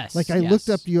 It's like, I looked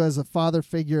up to you as a father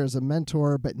figure, as a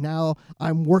mentor, but now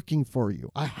I'm working for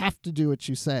you. I have to do what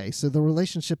you say. So the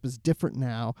relationship is different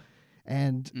now.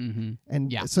 And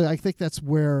so I think that's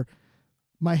where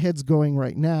my head's going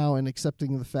right now, and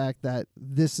accepting the fact that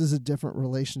this is a different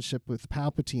relationship with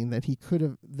Palpatine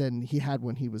than he had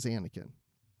when he was Anakin.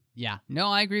 Yeah, no,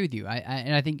 I agree with you.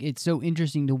 And I think it's so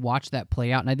interesting to watch that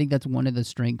play out. And I think that's one of the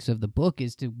strengths of the book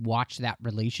is to watch that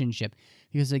relationship,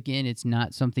 because again, it's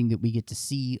not something that we get to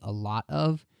see a lot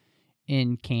of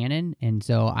in canon. And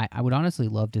so I would honestly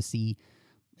love to see.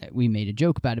 We made a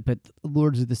joke about it, but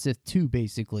Lords of the Sith 2,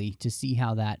 basically, to see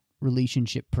how that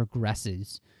relationship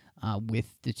progresses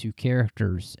with the two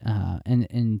characters,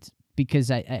 and because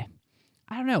I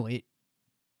don't know,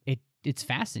 it's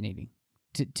fascinating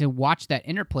to watch that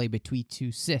interplay between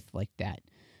two Sith like that,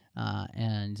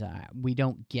 and we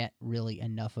don't get really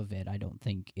enough of it, I don't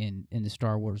think, in the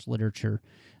Star Wars literature,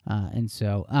 and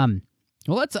so well,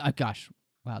 let's gosh.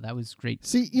 Wow, that was great.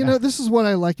 See, this is what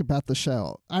I like about the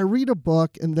show. I read a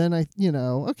book and then I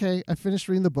finished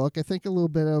reading the book. I think a little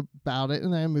bit about it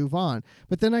and then I move on.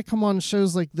 But then I come on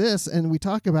shows like this and we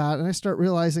talk about it and I start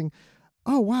realizing,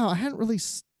 oh, wow, I hadn't really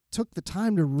took the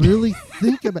time to really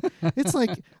think about it. It's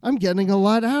like I'm getting a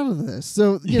lot out of this.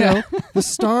 So, the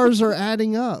stars are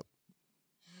adding up.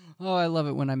 Oh, I love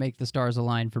it when I make the stars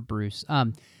align for Bruce.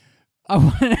 I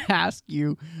want to ask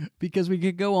you, because we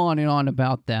could go on and on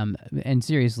about them, and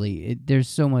seriously, there's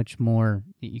so much more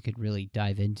that you could really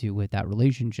dive into with that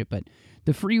relationship, but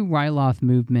the Free Ryloth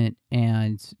movement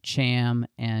and Cham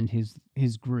and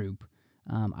his group,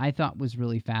 I thought was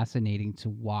really fascinating to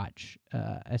watch,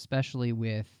 especially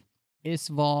with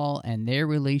Isval and their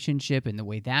relationship and the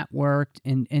way that worked,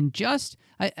 and just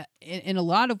in a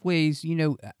lot of ways,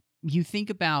 you think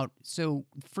about, so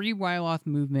Free Ryloth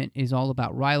movement is all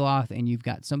about Ryloth, and you've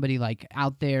got somebody like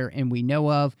out there, and we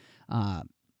know of,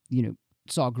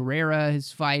 Saw Gerrera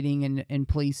is fighting in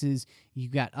places.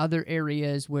 You've got other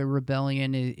areas where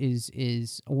rebellion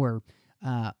or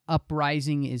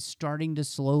uprising is starting to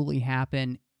slowly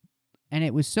happen. And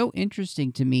it was so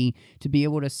interesting to me to be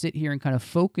able to sit here and kind of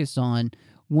focus on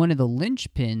one of the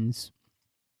linchpins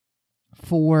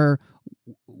for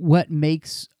what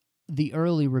makes the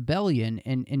early rebellion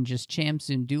and just Cham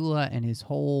Syndulla and his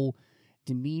whole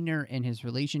demeanor and his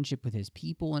relationship with his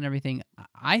people and everything,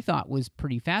 I thought was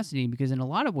pretty fascinating, because in a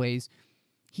lot of ways,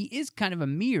 he is kind of a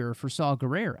mirror for Saw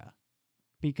Gerrera,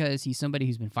 because he's somebody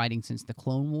who's been fighting since the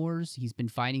Clone Wars. He's been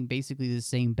fighting basically the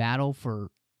same battle for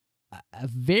a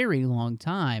very long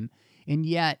time, and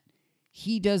yet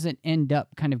he doesn't end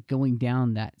up kind of going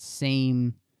down that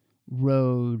same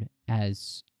road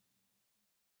as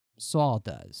Saul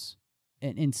does,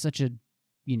 in such a,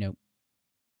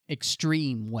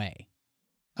 extreme way.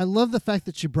 I love the fact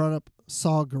that you brought up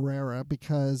Saw Gerrera,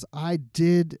 because I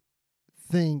did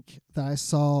think that I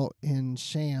saw in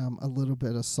Cham a little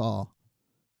bit of Saul.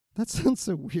 That sounds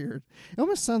so weird. It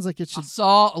almost sounds like it should.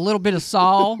 Saw a little bit of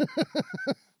Saul.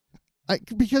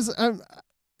 Because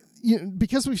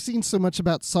we've seen so much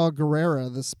about Saw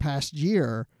Gerrera this past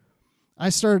year, I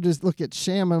started to look at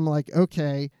Cham and I'm like,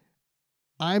 okay,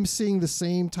 I'm seeing the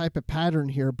same type of pattern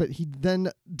here, but he then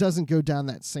doesn't go down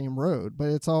that same road. But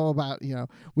it's all about,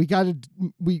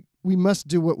 we must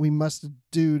do what we must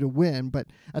do to win. But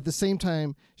at the same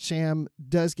time, Sham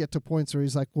does get to points where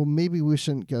he's like, well, maybe we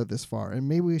shouldn't go this far, and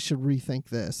maybe we should rethink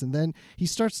this. And then he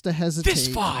starts to hesitate. This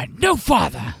far, no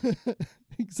farther.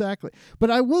 Exactly. But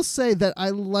I will say that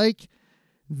I like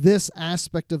this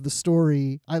aspect of the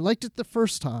story. I liked it the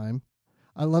first time.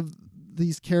 I love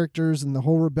these characters and the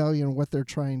whole rebellion and what they're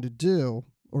trying to do,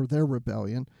 or their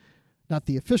rebellion, not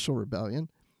the official rebellion.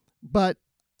 But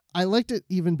I liked it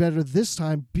even better this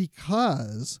time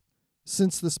because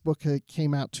since this book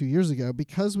came out 2 years ago,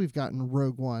 because we've gotten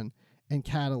Rogue One and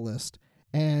Catalyst,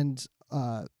 and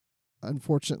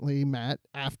unfortunately, Matt,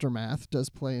 Aftermath does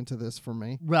play into this for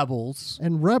me. Rebels.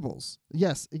 And Rebels.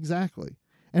 Yes, exactly.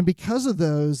 And because of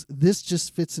those, this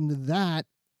just fits into that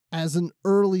as an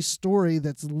early story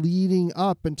that's leading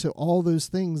up into all those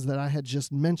things that I had just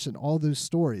mentioned, all those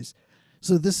stories.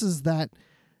 So this is that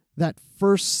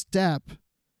first step.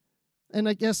 And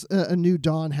I guess A New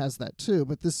Dawn has that too,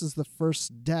 but this is the first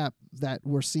step that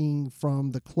we're seeing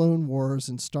from the Clone Wars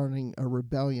and starting a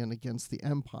rebellion against the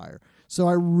Empire. So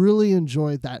I really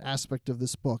enjoyed that aspect of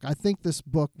this book. I think this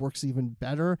book works even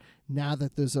better now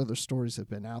that those other stories have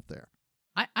been out there.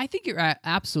 I think you're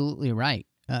absolutely right.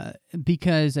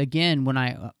 Because again,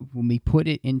 when we put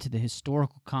it into the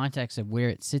historical context of where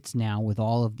it sits now with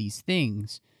all of these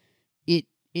things,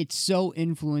 it so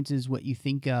influences what you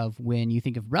think of when you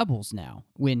think of Rebels now,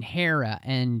 when Hera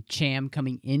and Cham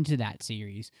coming into that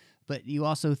series. But you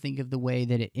also think of the way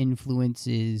that it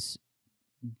influences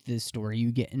the story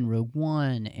you get in Rogue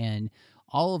One and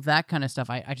all of that kind of stuff.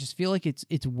 I just feel like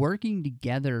it's working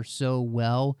together so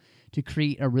well to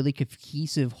create a really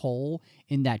cohesive whole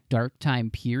in that dark time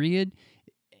period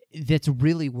that's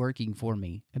really working for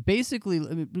me. Basically,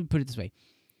 let me put it this way.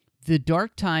 The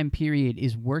dark time period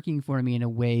is working for me in a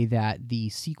way that the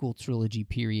sequel trilogy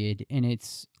period in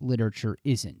its literature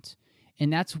isn't.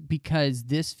 And that's because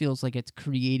this feels like it's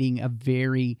creating a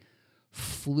very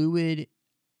fluid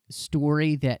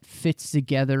story that fits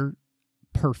together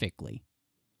perfectly.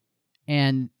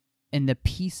 And the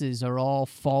pieces are all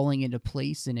falling into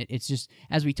place, and it's just,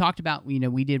 as we talked about,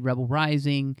 we did Rebel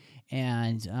Rising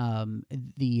and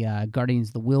the Guardians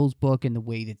of the Wills book, and the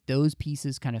way that those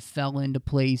pieces kind of fell into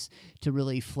place to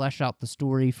really flesh out the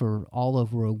story for all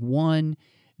of Rogue One.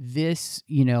 This,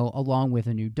 along with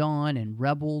A New Dawn and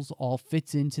Rebels, all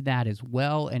fits into that as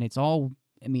well, and it's all,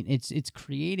 it's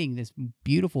creating this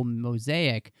beautiful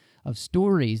mosaic of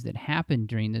stories that happened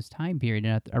during this time period,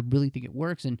 and I really think it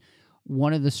works. And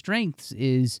one of the strengths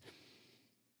is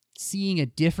seeing a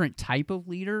different type of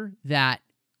leader that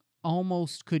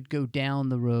almost could go down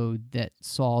the road that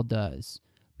Saul does,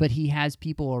 but he has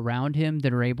people around him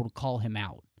that are able to call him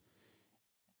out.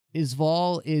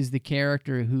 Isval is the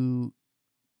character who,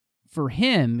 for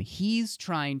him, he's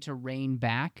trying to rein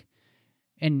back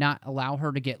and not allow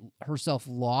her to get herself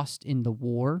lost in the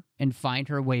war and find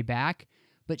her way back,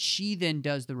 but she then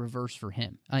does the reverse for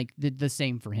him, like the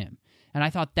same for him. And I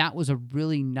thought that was a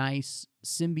really nice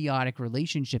symbiotic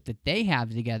relationship that they have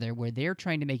together where they're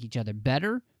trying to make each other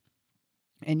better.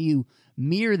 And you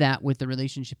mirror that with the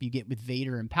relationship you get with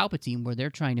Vader and Palpatine where they're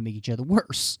trying to make each other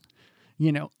worse.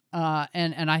 And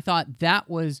I thought that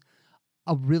was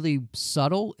a really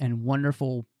subtle and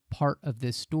wonderful part of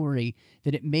this story,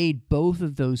 that it made both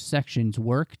of those sections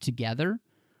work together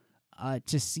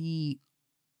to see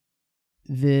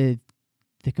the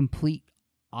complete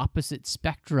opposite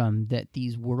spectrum that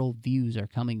these worldviews are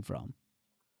coming from.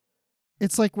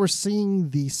 It's like we're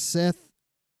seeing the Sith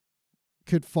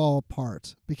could fall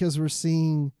apart because we're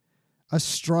seeing a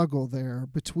struggle there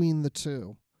between the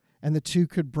two, and the two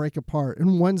could break apart.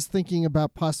 And one's thinking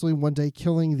about possibly one day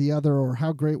killing the other, or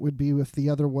how great it would be if the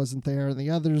other wasn't there, and the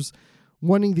other's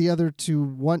wanting the other to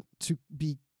want to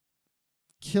be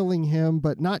killing him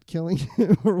but not killing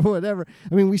him or whatever.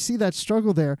 We see that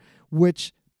struggle there,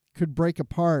 which could break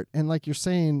apart. And like you're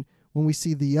saying, when we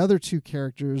see the other two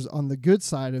characters on the good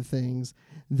side of things,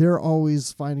 they're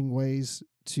always finding ways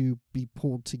to be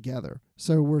pulled together.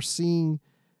 So we're seeing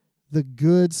the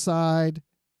good side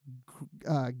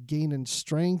gain in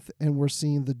strength, and we're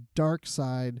seeing the dark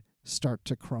side start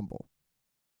to crumble.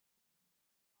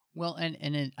 Well,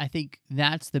 and I think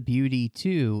that's the beauty,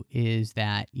 too, is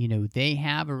that, they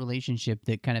have a relationship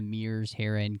that kind of mirrors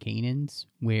Hera and Kanan's,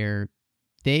 where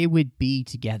they would be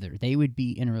together. They would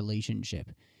be in a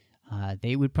relationship.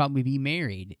 They would probably be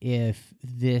married if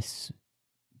this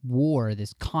war,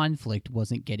 this conflict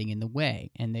wasn't getting in the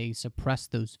way, and they suppress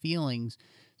those feelings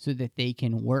so that they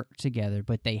can work together.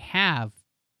 But they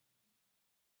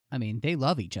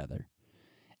love each other.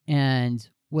 And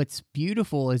what's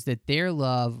beautiful is that their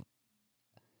love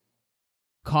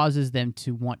causes them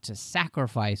to want to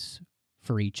sacrifice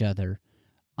for each other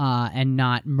and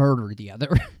not murder the other.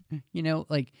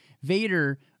 Like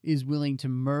Vader is willing to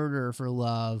murder for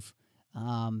love.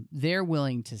 They're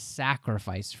willing to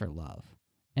sacrifice for love.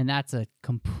 And that's a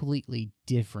completely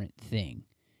different thing.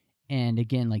 And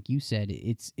again, like you said,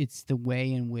 it's the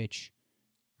way in which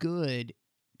good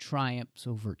triumphs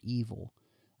over evil,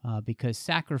 because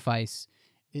sacrifice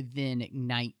then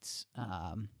ignites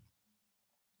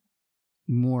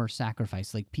more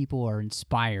sacrifice. Like people are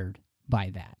inspired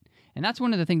by that. And that's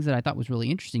one of the things that I thought was really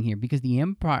interesting here, because the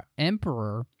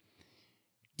Emperor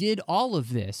did all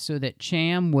of this so that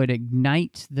Cham would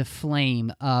ignite the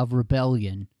flame of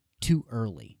rebellion too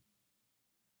early.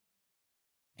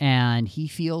 And he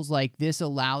feels like this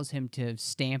allows him to have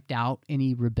stamped out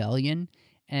any rebellion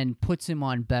and puts him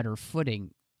on better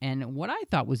footing. And what I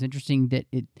thought was interesting, that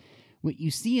what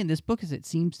you see in this book is it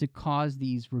seems to cause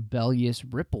these rebellious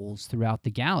ripples throughout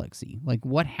the galaxy. Like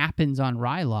what happens on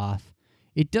Ryloth,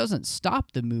 it doesn't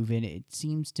stop the movement. It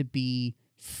seems to be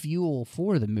fuel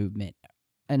for the movement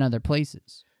in other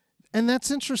places. And that's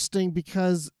interesting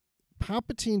because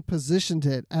Palpatine positioned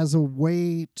it as a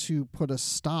way to put a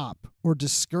stop or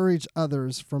discourage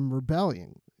others from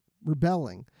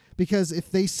rebelling. Because if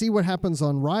they see what happens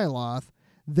on Ryloth,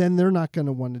 then they're not going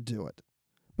to want to do it.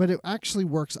 But it actually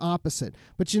works opposite.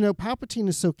 But Palpatine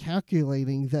is so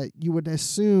calculating that you would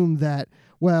assume that,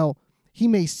 well, he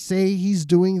may say he's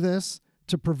doing this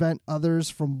to prevent others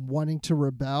from wanting to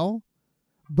rebel,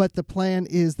 but the plan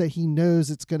is that he knows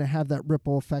it's going to have that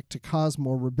ripple effect to cause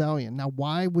more rebellion. Now,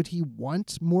 why would he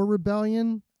want more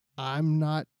rebellion? I'm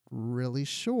not really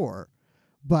sure.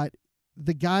 But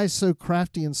the guy's so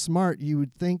crafty and smart, you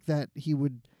would think that he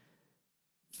would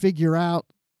figure out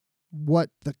what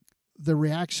the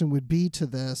reaction would be to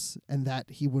this, and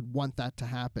that he would want that to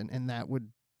happen, and that would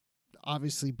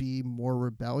obviously be more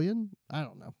rebellion. I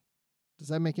don't know. Does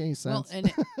that make any sense? Well,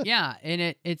 and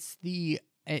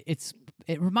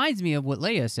it reminds me of what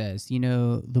Leia says.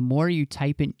 The more you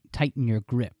tighten your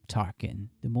grip, Tarkin,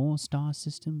 the more star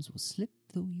systems will slip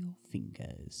through your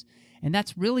fingers. And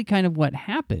that's really kind of what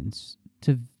happens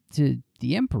to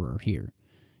the Emperor here.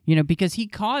 Because he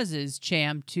causes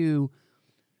Cham to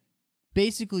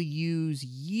basically use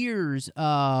years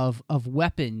of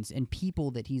weapons and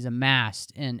people that he's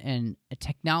amassed and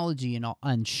technology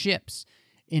and ships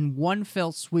in one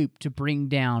fell swoop to bring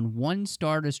down one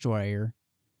Star Destroyer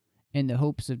in the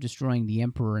hopes of destroying the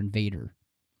Emperor and Vader.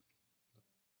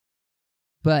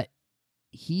 But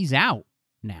he's out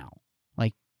now.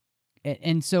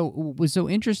 And so what was so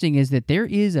interesting is that there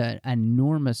is an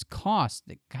enormous cost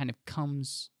that kind of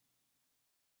comes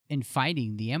in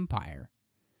fighting the Empire.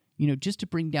 Just to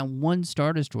bring down one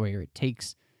Star Destroyer, it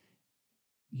takes,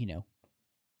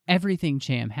 everything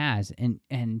Cham has,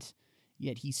 and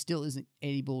yet he still isn't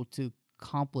able to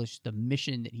accomplish the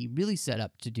mission that he really set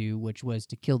up to do, which was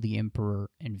to kill the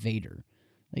Emperor and Vader.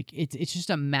 It's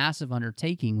just a massive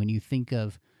undertaking when you think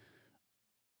of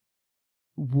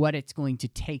what it's going to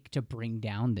take to bring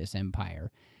down this empire.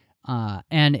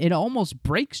 And it almost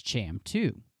breaks Cham,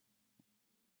 too.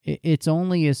 It's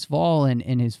only his fall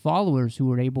and his followers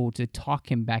who are able to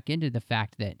talk him back into the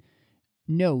fact that,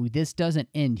 no, this doesn't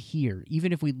end here.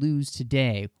 Even if we lose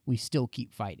today, we still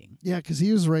keep fighting. Yeah, because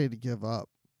he was ready to give up,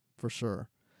 for sure.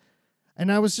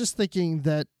 And I was just thinking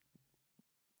that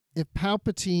if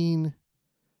Palpatine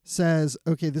says,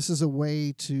 okay, this is a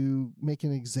way to make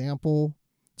an example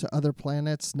to other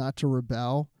planets not to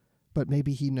rebel, but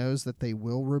maybe he knows that they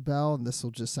will rebel, and this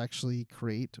will just actually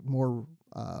create more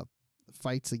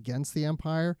fights against the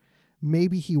Empire.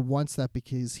 Maybe he wants that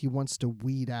because he wants to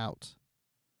weed out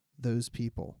those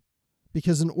people.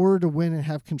 Because in order to win and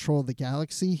have control of the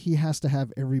galaxy, he has to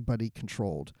have everybody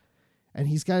controlled. And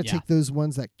he's got to take those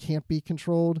ones that can't be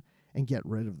controlled and get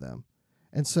rid of them.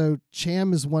 And so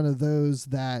Cham is one of those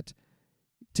that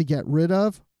to get rid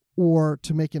of or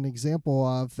to make an example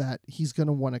of that he's going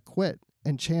to want to quit.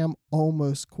 And Cham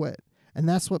almost quit. And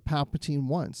that's what Palpatine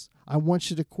wants. I want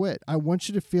you to quit. I want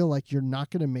you to feel like you're not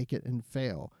going to make it and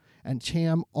fail. And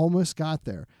Cham almost got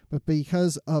there. But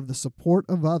because of the support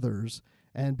of others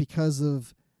and because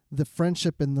of the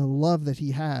friendship and the love that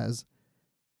he has,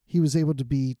 he was able to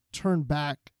be turned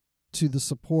back to the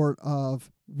support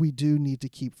of, we do need to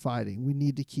keep fighting. We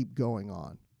need to keep going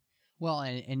on. Well,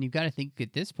 and you've got to think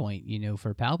at this point,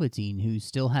 for Palpatine, who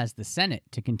still has the Senate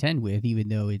to contend with, even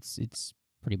though it's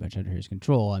pretty much under his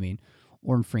control. I mean,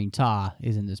 Orn Freen Ta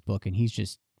is in this book, and he's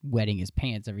just wetting his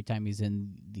pants every time he's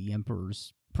in the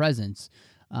Emperor's presence.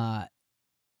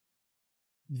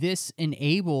 this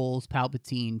enables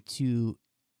Palpatine to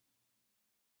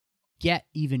get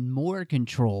even more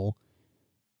control,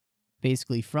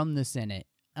 basically, from the Senate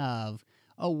of,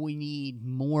 oh, we need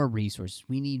more resources.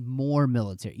 We need more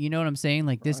military. You know what I'm saying?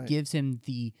 Like, this Right. gives him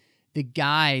the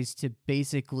guys to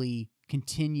basically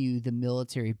continue the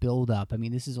military buildup. I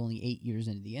mean, this is only 8 years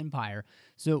into the Empire.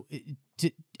 So,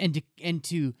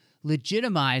 to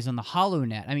legitimize on the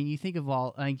Holonet, I mean, you think of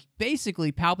all, like,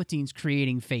 basically, Palpatine's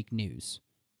creating fake news.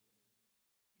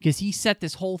 Because he set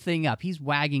this whole thing up. He's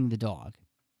wagging the dog.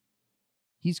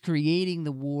 He's creating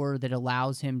the war that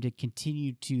allows him to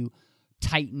continue to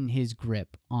tighten his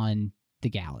grip on the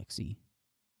galaxy.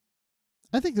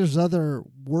 I think there's other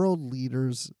world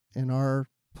leaders on our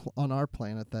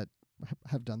planet that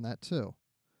have done that too.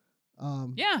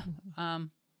 Yeah.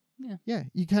 Yeah,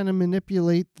 you kind of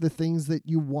manipulate the things that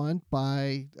you want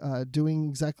by doing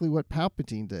exactly what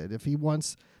Palpatine did. If he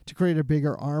wants to create a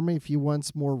bigger army, if he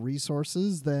wants more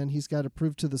resources, then he's got to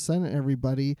prove to the Senate and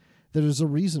everybody that there's a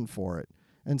reason for it.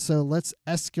 And so let's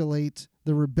escalate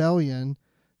the rebellion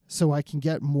so I can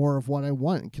get more of what I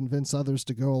want and convince others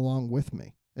to go along with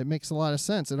me. It makes a lot of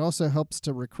sense. It also helps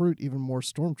to recruit even more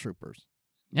stormtroopers.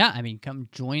 Yeah, I mean, come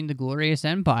join the glorious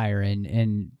Empire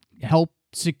and help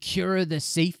secure the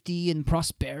safety and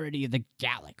prosperity of the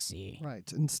galaxy.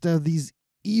 Right. Instead of these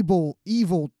evil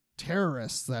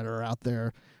terrorists that are out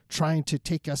there trying to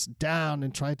take us down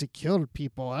and trying to kill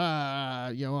people.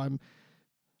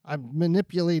 I'm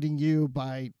manipulating you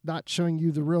by not showing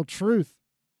you the real truth.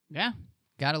 Yeah,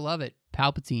 gotta love it.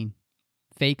 Palpatine,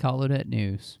 fake holonet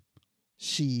news.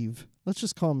 Sheev. Let's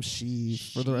just call him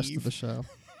Sheev for the rest of the show.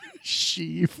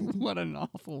 Sheev, what an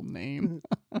awful name.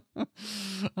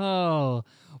 Oh,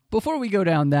 before we go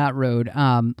down that road,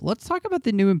 let's talk about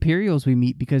the new Imperials we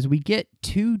meet, because we get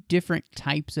two different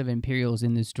types of Imperials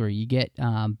in this story. You get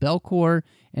Belcor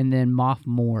and then Moff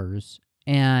Moors.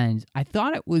 And I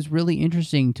thought it was really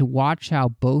interesting to watch how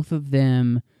both of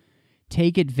them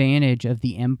take advantage of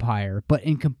the Empire, but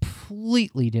in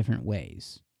completely different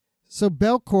ways. So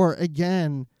Belcor,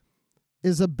 again,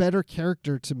 is a better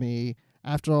character to me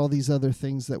after all these other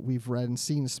things that we've read and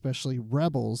seen, especially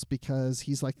Rebels, because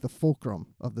he's like the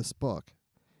fulcrum of this book.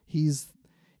 He's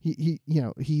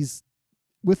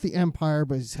with the Empire,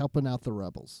 but he's helping out the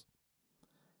Rebels.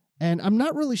 And I'm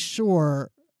not really sure,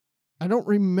 I don't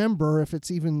remember if it's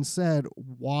even said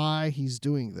why he's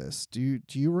doing this. Do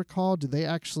you recall? Did they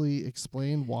actually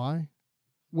explain why?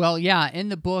 Well, yeah, in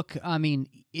the book, I mean,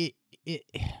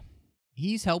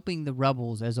 he's helping the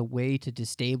rebels as a way to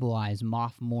destabilize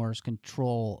Moff Moore's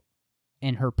control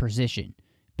and her position.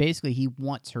 Basically, he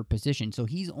wants her position. So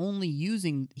he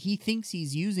thinks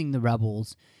he's using the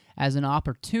rebels as an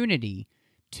opportunity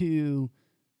to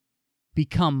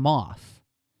become Moff.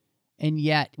 And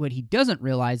yet, what he doesn't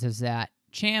realize is that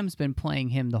Cham's been playing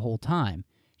him the whole time.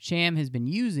 Cham has been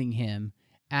using him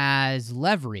as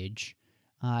leverage.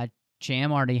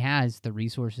 Cham already has the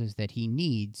resources that he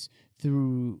needs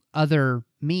through other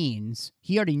means.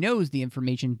 He already knows the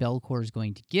information Belcor is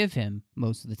going to give him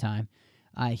most of the time.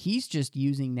 He's just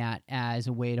using that as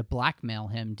a way to blackmail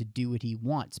him to do what he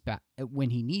wants when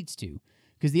he needs to.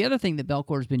 Because the other thing that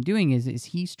Belcor's been doing is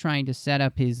he's trying to set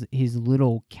up his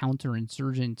little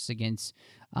counterinsurgents against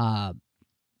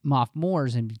Moff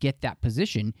Moors and get that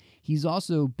position. He's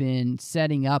also been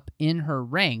setting up in her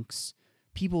ranks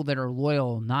people that are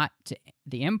loyal not to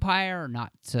the Empire,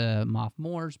 not to Moff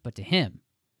Moors, but to him.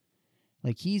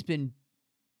 Like, he's been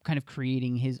kind of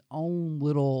creating his own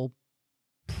little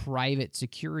private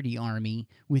security army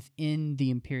within the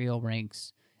Imperial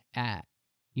ranks at,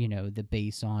 the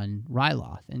base on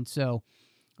Ryloth. And so,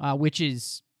 which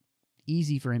is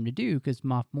easy for him to do because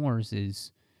Moff Moors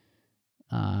is,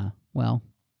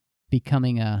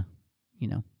 becoming a,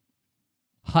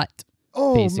 hut.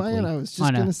 Oh, basically, man, I was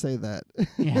just going to say that.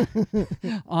 Yeah.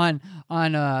 on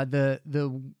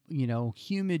the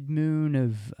humid moon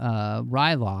of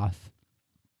Ryloth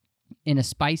in a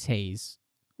spice haze.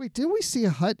 Wait, didn't we see a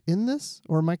hut in this?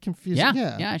 Or am I confused?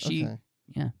 Yeah,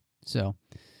 So,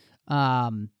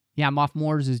 Moff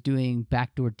Moors is doing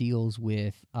backdoor deals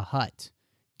with a hut,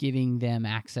 giving them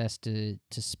access to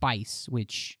spice,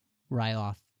 which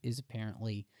Ryloth is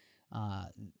apparently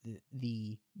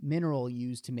the mineral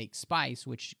used to make spice,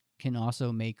 which can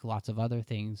also make lots of other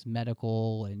things,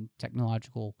 medical and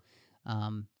technological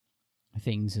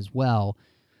things as well.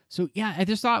 So, yeah, I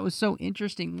just thought it was so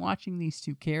interesting watching these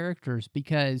two characters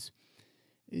because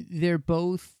they're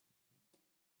both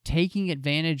taking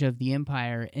advantage of the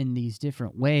Empire in these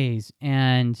different ways.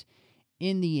 And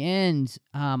in the end,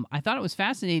 I thought it was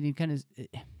fascinating kind of...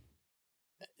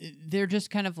 They're just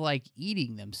kind of like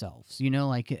eating themselves,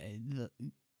 like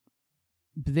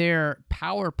their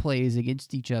power plays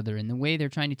against each other and the way they're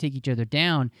trying to take each other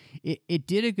down, it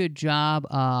did a good job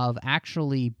of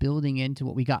actually building into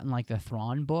what we got in like the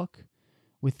Thrawn book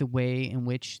with the way in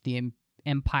which the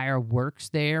Empire works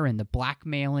there and the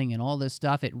blackmailing and all this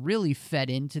stuff. It really fed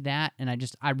into that, and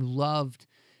I loved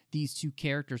these two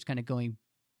characters kind of going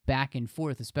back and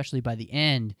forth, especially by the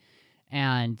end.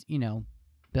 And,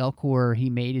 Belcor, he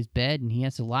made his bed and he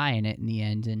has to lie in it in the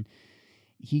end, and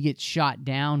he gets shot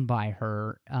down by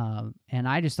her, and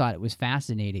I just thought it was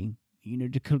fascinating,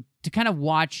 to kind of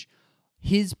watch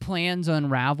his plans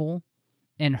unravel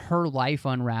and her life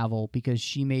unravel because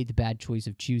she made the bad choice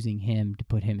of choosing him to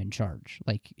put him in charge.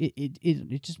 Like,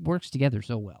 it just works together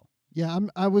so well. Yeah,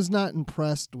 I was not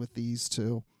impressed with these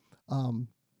two.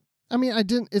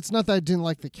 It's not that I didn't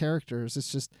like the characters.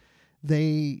 It's just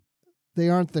they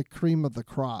aren't the cream of the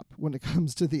crop when it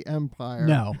comes to the Empire.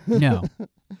 No.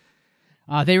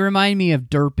 They remind me of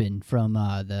Durpin from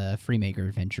the Freemaker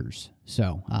Adventures.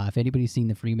 So if anybody's seen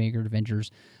the Freemaker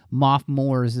Adventures, Moff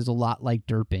Moores is a lot like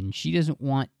Durpin. She doesn't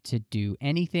want to do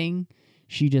anything.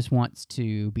 She just wants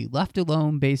to be left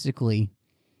alone, basically.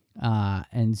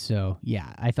 And so,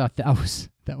 yeah, I thought that was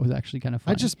actually kind of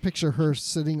funny. I just picture her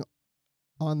sitting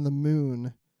on a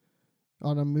moon,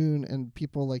 and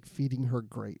people like feeding her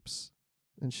grapes.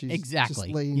 And she's just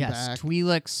laying back.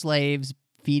 Twi'lek slaves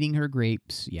feeding her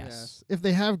grapes. Yes. If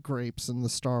they have grapes in the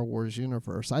Star Wars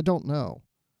universe, I don't know.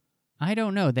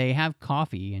 They have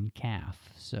coffee and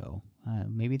calf, so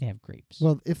maybe they have grapes.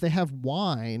 Well, if they have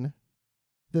wine,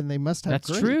 then they must have grapes.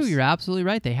 That's true. You're absolutely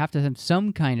right. They have to have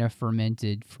some kind of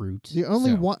fermented fruit. The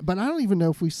only but I don't even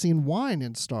know if we've seen wine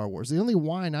in Star Wars. The only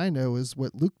wine I know is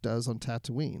what Luke does on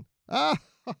Tatooine. Ah.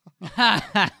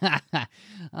 I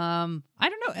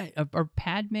don't know. Are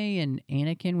Padme and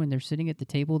Anakin, when they're sitting at the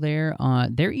table there,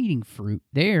 they're eating fruit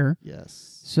there?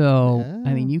 Yes. So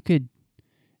yeah. You could,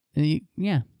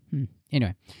 yeah.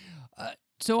 Anyway,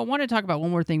 so I want to talk about one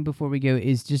more thing before we go.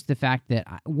 Is just the fact that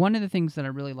one of the things that I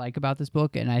really like about this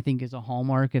book, and I think is a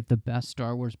hallmark of the best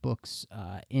Star Wars books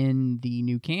in the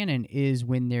new canon, is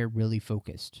when they're really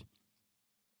focused.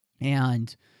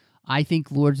 And I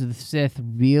think Lords of the Sith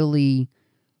really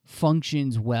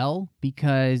functions well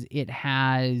because it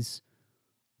has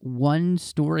one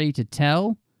story to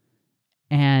tell,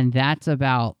 and that's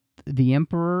about the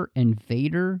Emperor and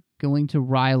Vader going to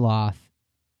Ryloth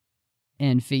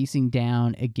and facing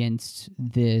down against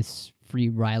this Free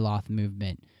Ryloth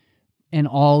movement and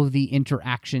all of the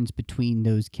interactions between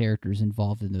those characters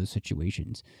involved in those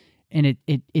situations. And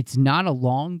it's not a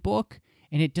long book,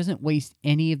 and it doesn't waste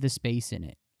any of the space in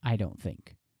it, I don't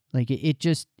think. Like,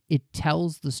 it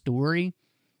tells the story,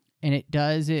 and it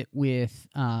does it with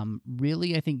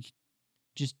really, I think,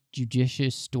 just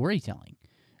judicious storytelling.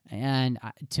 And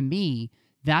to me,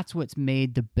 that's what's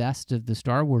made the best of the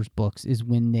Star Wars books, is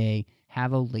when they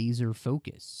have a laser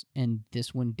focus. And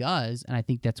this one does, and I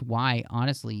think that's why,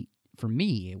 honestly, for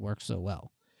me, it works so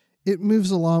well. It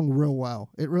moves along real well.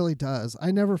 It really does.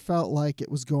 I never felt like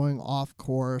it was going off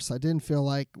course. I didn't feel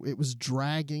like it was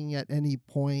dragging at any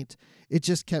point. It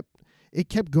just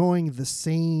kept going the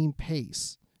same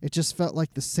pace. It just felt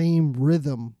like the same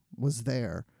rhythm was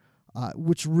there,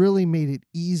 which really made it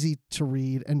easy to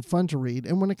read and fun to read.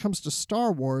 And when it comes to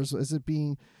Star Wars, as it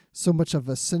being so much of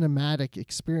a cinematic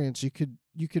experience, you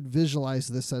could visualize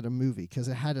this at a movie because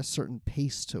it had a certain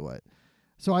pace to it.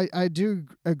 So I do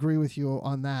agree with you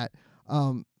on that.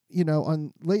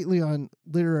 Lately on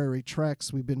Literary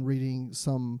Treks, we've been reading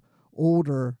some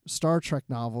older Star Trek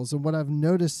novels, and what I've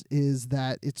noticed is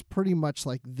that it's pretty much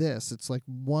like this. It's like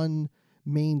one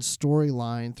main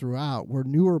storyline throughout, where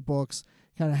newer books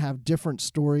kind of have different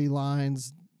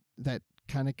storylines that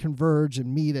kind of converge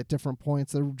and meet at different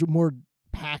points. They're more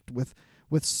packed with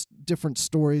different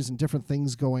stories and different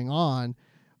things going on.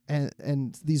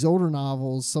 And these older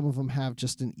novels, some of them have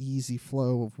just an easy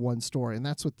flow of one story, and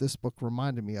that's what this book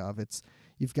reminded me of.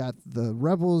 You've got the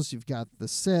Rebels, you've got the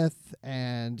Sith,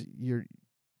 and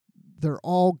they're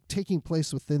all taking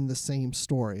place within the same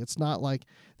story. It's not like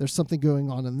there's something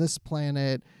going on this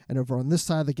planet, and over on this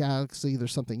side of the galaxy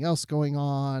there's something else going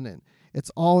on, and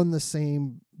it's all in the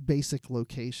same basic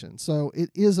location. So it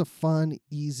is a fun,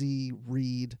 easy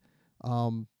read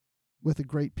with a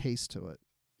great pace to it.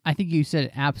 I think you said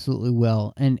it absolutely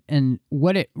well. And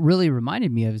what it really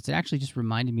reminded me of is it actually just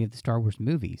reminded me of the Star Wars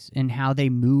movies and how they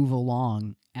move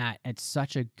along at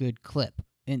such a good clip.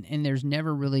 And there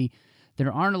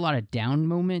aren't a lot of down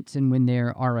moments, and when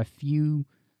there are a few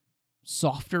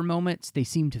softer moments, they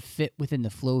seem to fit within the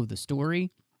flow of the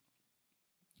story.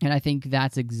 And I think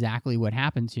that's exactly what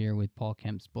happens here with Paul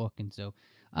Kemp's book. And so,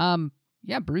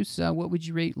 Bruce, what would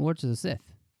you rate Lords of the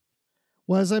Sith?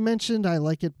 Well, as I mentioned, I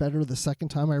like it better the second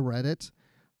time I read it,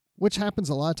 which happens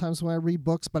a lot of times when I read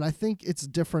books, but I think it's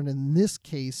different in this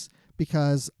case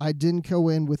because I didn't go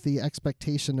in with the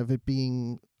expectation of it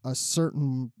being a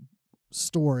certain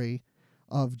story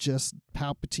of just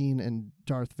Palpatine and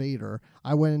Darth Vader.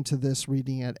 I went into this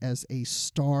reading it as a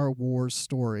Star Wars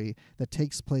story that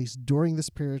takes place during this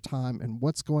period of time and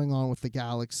what's going on with the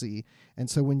galaxy. And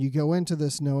so when you go into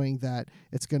this knowing that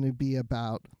it's going to be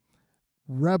about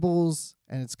rebels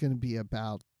and it's going to be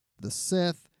about the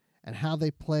Sith and how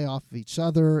they play off of each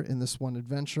other in this one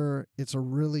adventure, it's a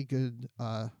really good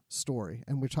story.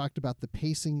 And we talked about the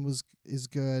pacing is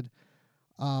good.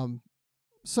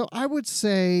 So I would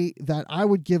say that I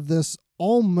would give this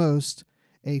almost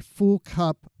a full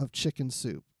cup of chicken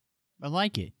soup. I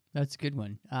like it. That's a good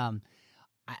one.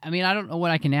 I mean, I don't know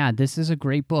what I can add. This is a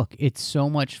great book. It's so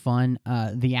much fun.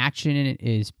 The action in it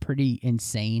is pretty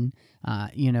insane.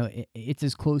 It's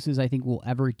as close as I think we'll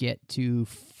ever get to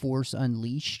Force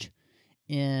Unleashed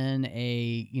in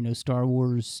a, Star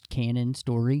Wars canon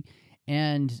story.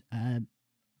 And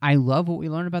I love what we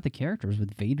learned about the characters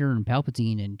with Vader and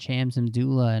Palpatine and Cham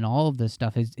Syndulla and all of this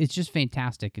stuff. It's just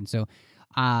fantastic. And so,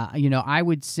 I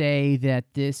would say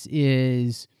that this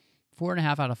is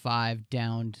 4.5 out of 5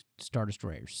 downed Star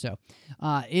Destroyers. So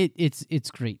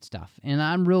it's great stuff. And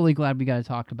I'm really glad we got to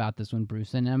talk about this one,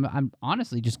 Bruce. And I'm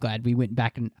honestly just glad we went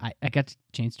back and I got the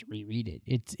chance to reread it.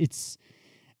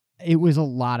 It was a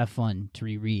lot of fun to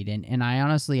reread. And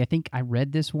I think I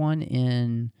read this one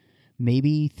in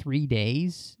maybe 3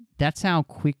 days. That's how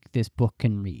quick this book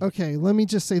can read. Okay, let me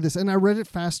just say this. And I read it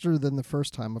faster than the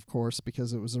first time, of course,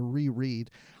 because it was a reread.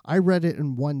 I read it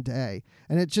in one day.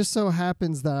 And it just so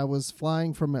happens that I was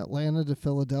flying from Atlanta to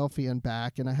Philadelphia and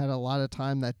back, and I had a lot of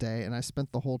time that day, and I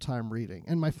spent the whole time reading.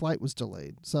 And my flight was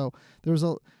delayed. So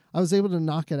I was able to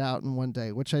knock it out in one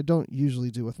day, which I don't usually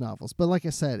do with novels. But like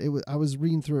I said, I was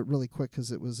reading through it really quick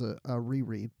because it was a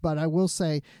reread. But I will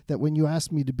say that when you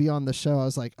asked me to be on the show, I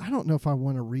was like, I don't know if I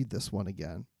want to read this one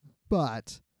again.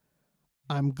 But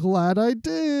I'm glad I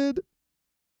did.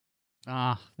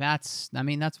 That's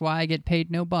why I get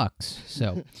paid no bucks.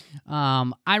 So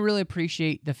I really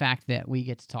appreciate the fact that we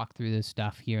get to talk through this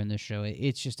stuff here in the show.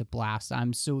 It's just a blast.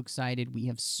 I'm so excited. We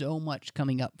have so much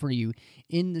coming up for you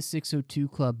in the 602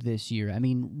 Club this year. I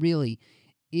mean, really,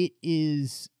 it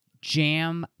is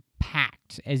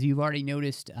jam-packed. As you've already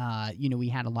noticed, we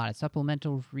had a lot of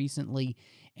supplementals recently,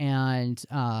 and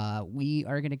we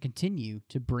are going to continue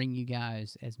to bring you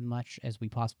guys as much as we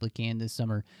possibly can this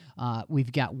summer.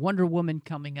 We've got Wonder Woman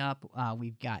coming up.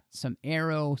 We've got some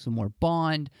Arrow, some more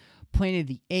Bond, Planet of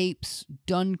the Apes,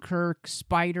 Dunkirk,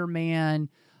 Spider-Man,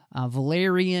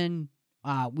 Valerian.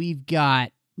 We've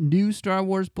got new Star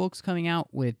Wars books coming out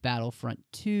with Battlefront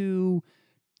 2,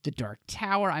 The Dark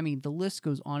Tower. I mean, the list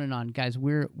goes on and on. Guys,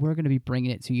 we're going to be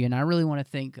bringing it to you, and I really want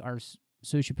to thank our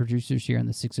associate producers here on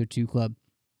the 602 Club,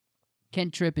 Ken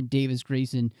Tripp and Davis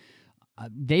Grayson.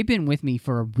 They've been with me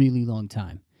for a really long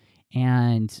time,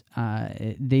 and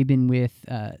they've been with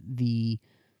the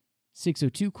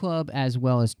 602 Club as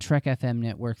well as Trek FM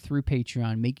Network through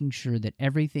Patreon, making sure that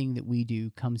everything that we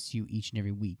do comes to you each and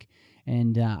every week.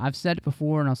 And I've said it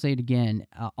before, and I'll say it again,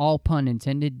 all pun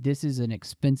intended, this is an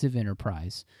expensive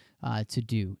enterprise to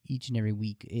do each and every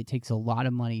week. It takes a lot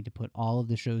of money to put all of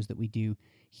the shows that we do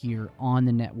here on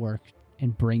the network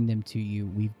and bring them to you.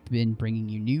 We've been bringing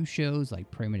you new shows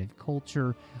like Primitive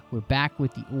Culture. We're back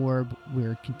with The Orb.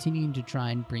 We're continuing to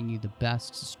try and bring you the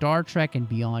best Star Trek and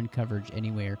beyond coverage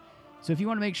anywhere. So if you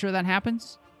want to make sure that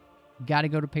happens, you got to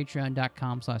go to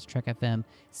patreon.com/trekfm,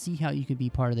 see how you can be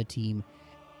part of the team.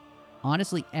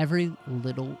 Honestly, every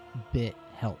little bit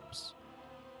helps.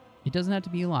 It doesn't have to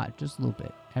be a lot, just a little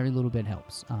bit. Every little bit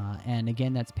helps. And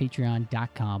again, that's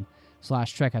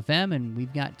patreon.com/trekfm, and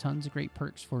we've got tons of great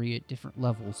perks for you at different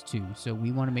levels too. So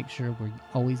we want to make sure we're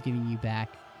always giving you back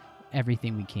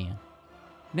everything we can.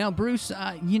 Now, Bruce,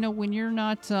 when you're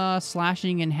not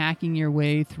slashing and hacking your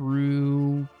way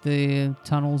through the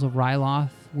tunnels of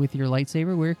Ryloth with your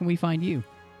lightsaber, where can we find you?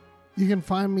 You can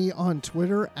find me on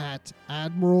Twitter at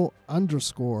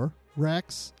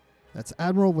Admiral_Rex. That's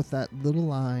Admiral with that little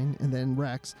line and then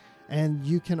Rex. And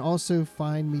you can also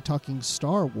find me talking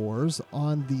Star Wars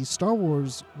on the Star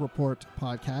Wars Report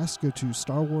podcast. Go to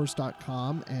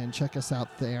starwars.com and check us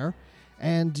out there.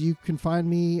 And you can find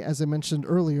me, as I mentioned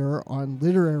earlier, on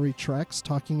Literary Treks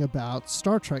talking about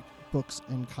Star Trek books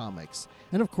and comics.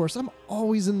 And of course, I'm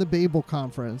always in the Babel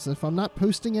Conference. If I'm not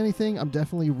posting anything, I'm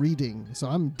definitely reading. So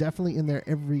I'm definitely in there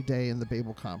every day in the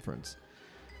Babel Conference.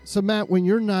 So Matt, when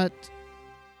you're not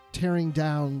tearing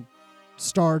down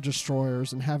Star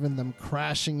Destroyers and having them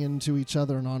crashing into each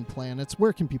other and on planets,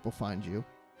 where can people find you?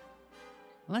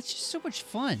 Well, that's just so much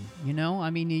fun, you know? I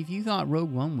mean, if you thought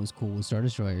Rogue One was cool with Star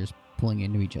Destroyers pulling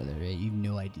into each other, you have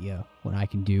no idea what I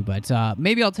can do. But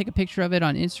maybe I'll take a picture of it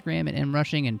on Instagram at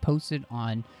mrushing and post it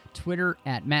on Twitter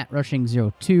at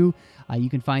mattrushing02. You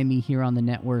can find me here on the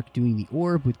network doing The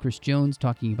Orb with Chris Jones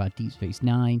talking about Deep Space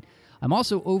Nine. I'm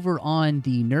also over on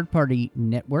the Nerd Party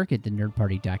Network at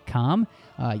thenerdparty.com.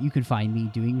 You can find me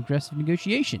doing Aggressive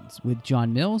Negotiations with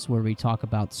John Mills, where we talk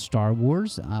about Star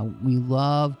Wars. We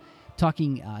love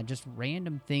talking just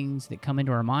random things that come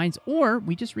into our minds. Or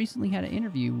we just recently had an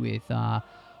interview with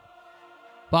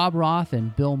Bob Roth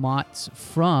and Bill Motz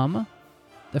from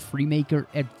the Freemaker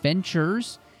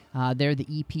Adventures. They're the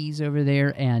EPs over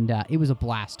there, and it was a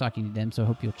blast talking to them, so I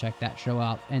hope you'll check that show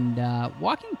out. And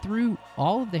walking through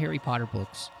all of the Harry Potter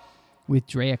books with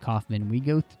Drea Kaufman, we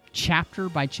go chapter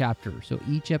by chapter, so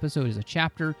each episode is a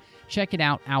chapter. Check it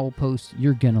out, Owl Post.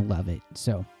 You're going to love it.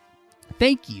 So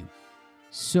thank you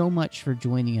so much for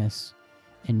joining us,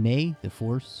 and may the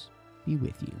Force be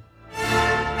with you.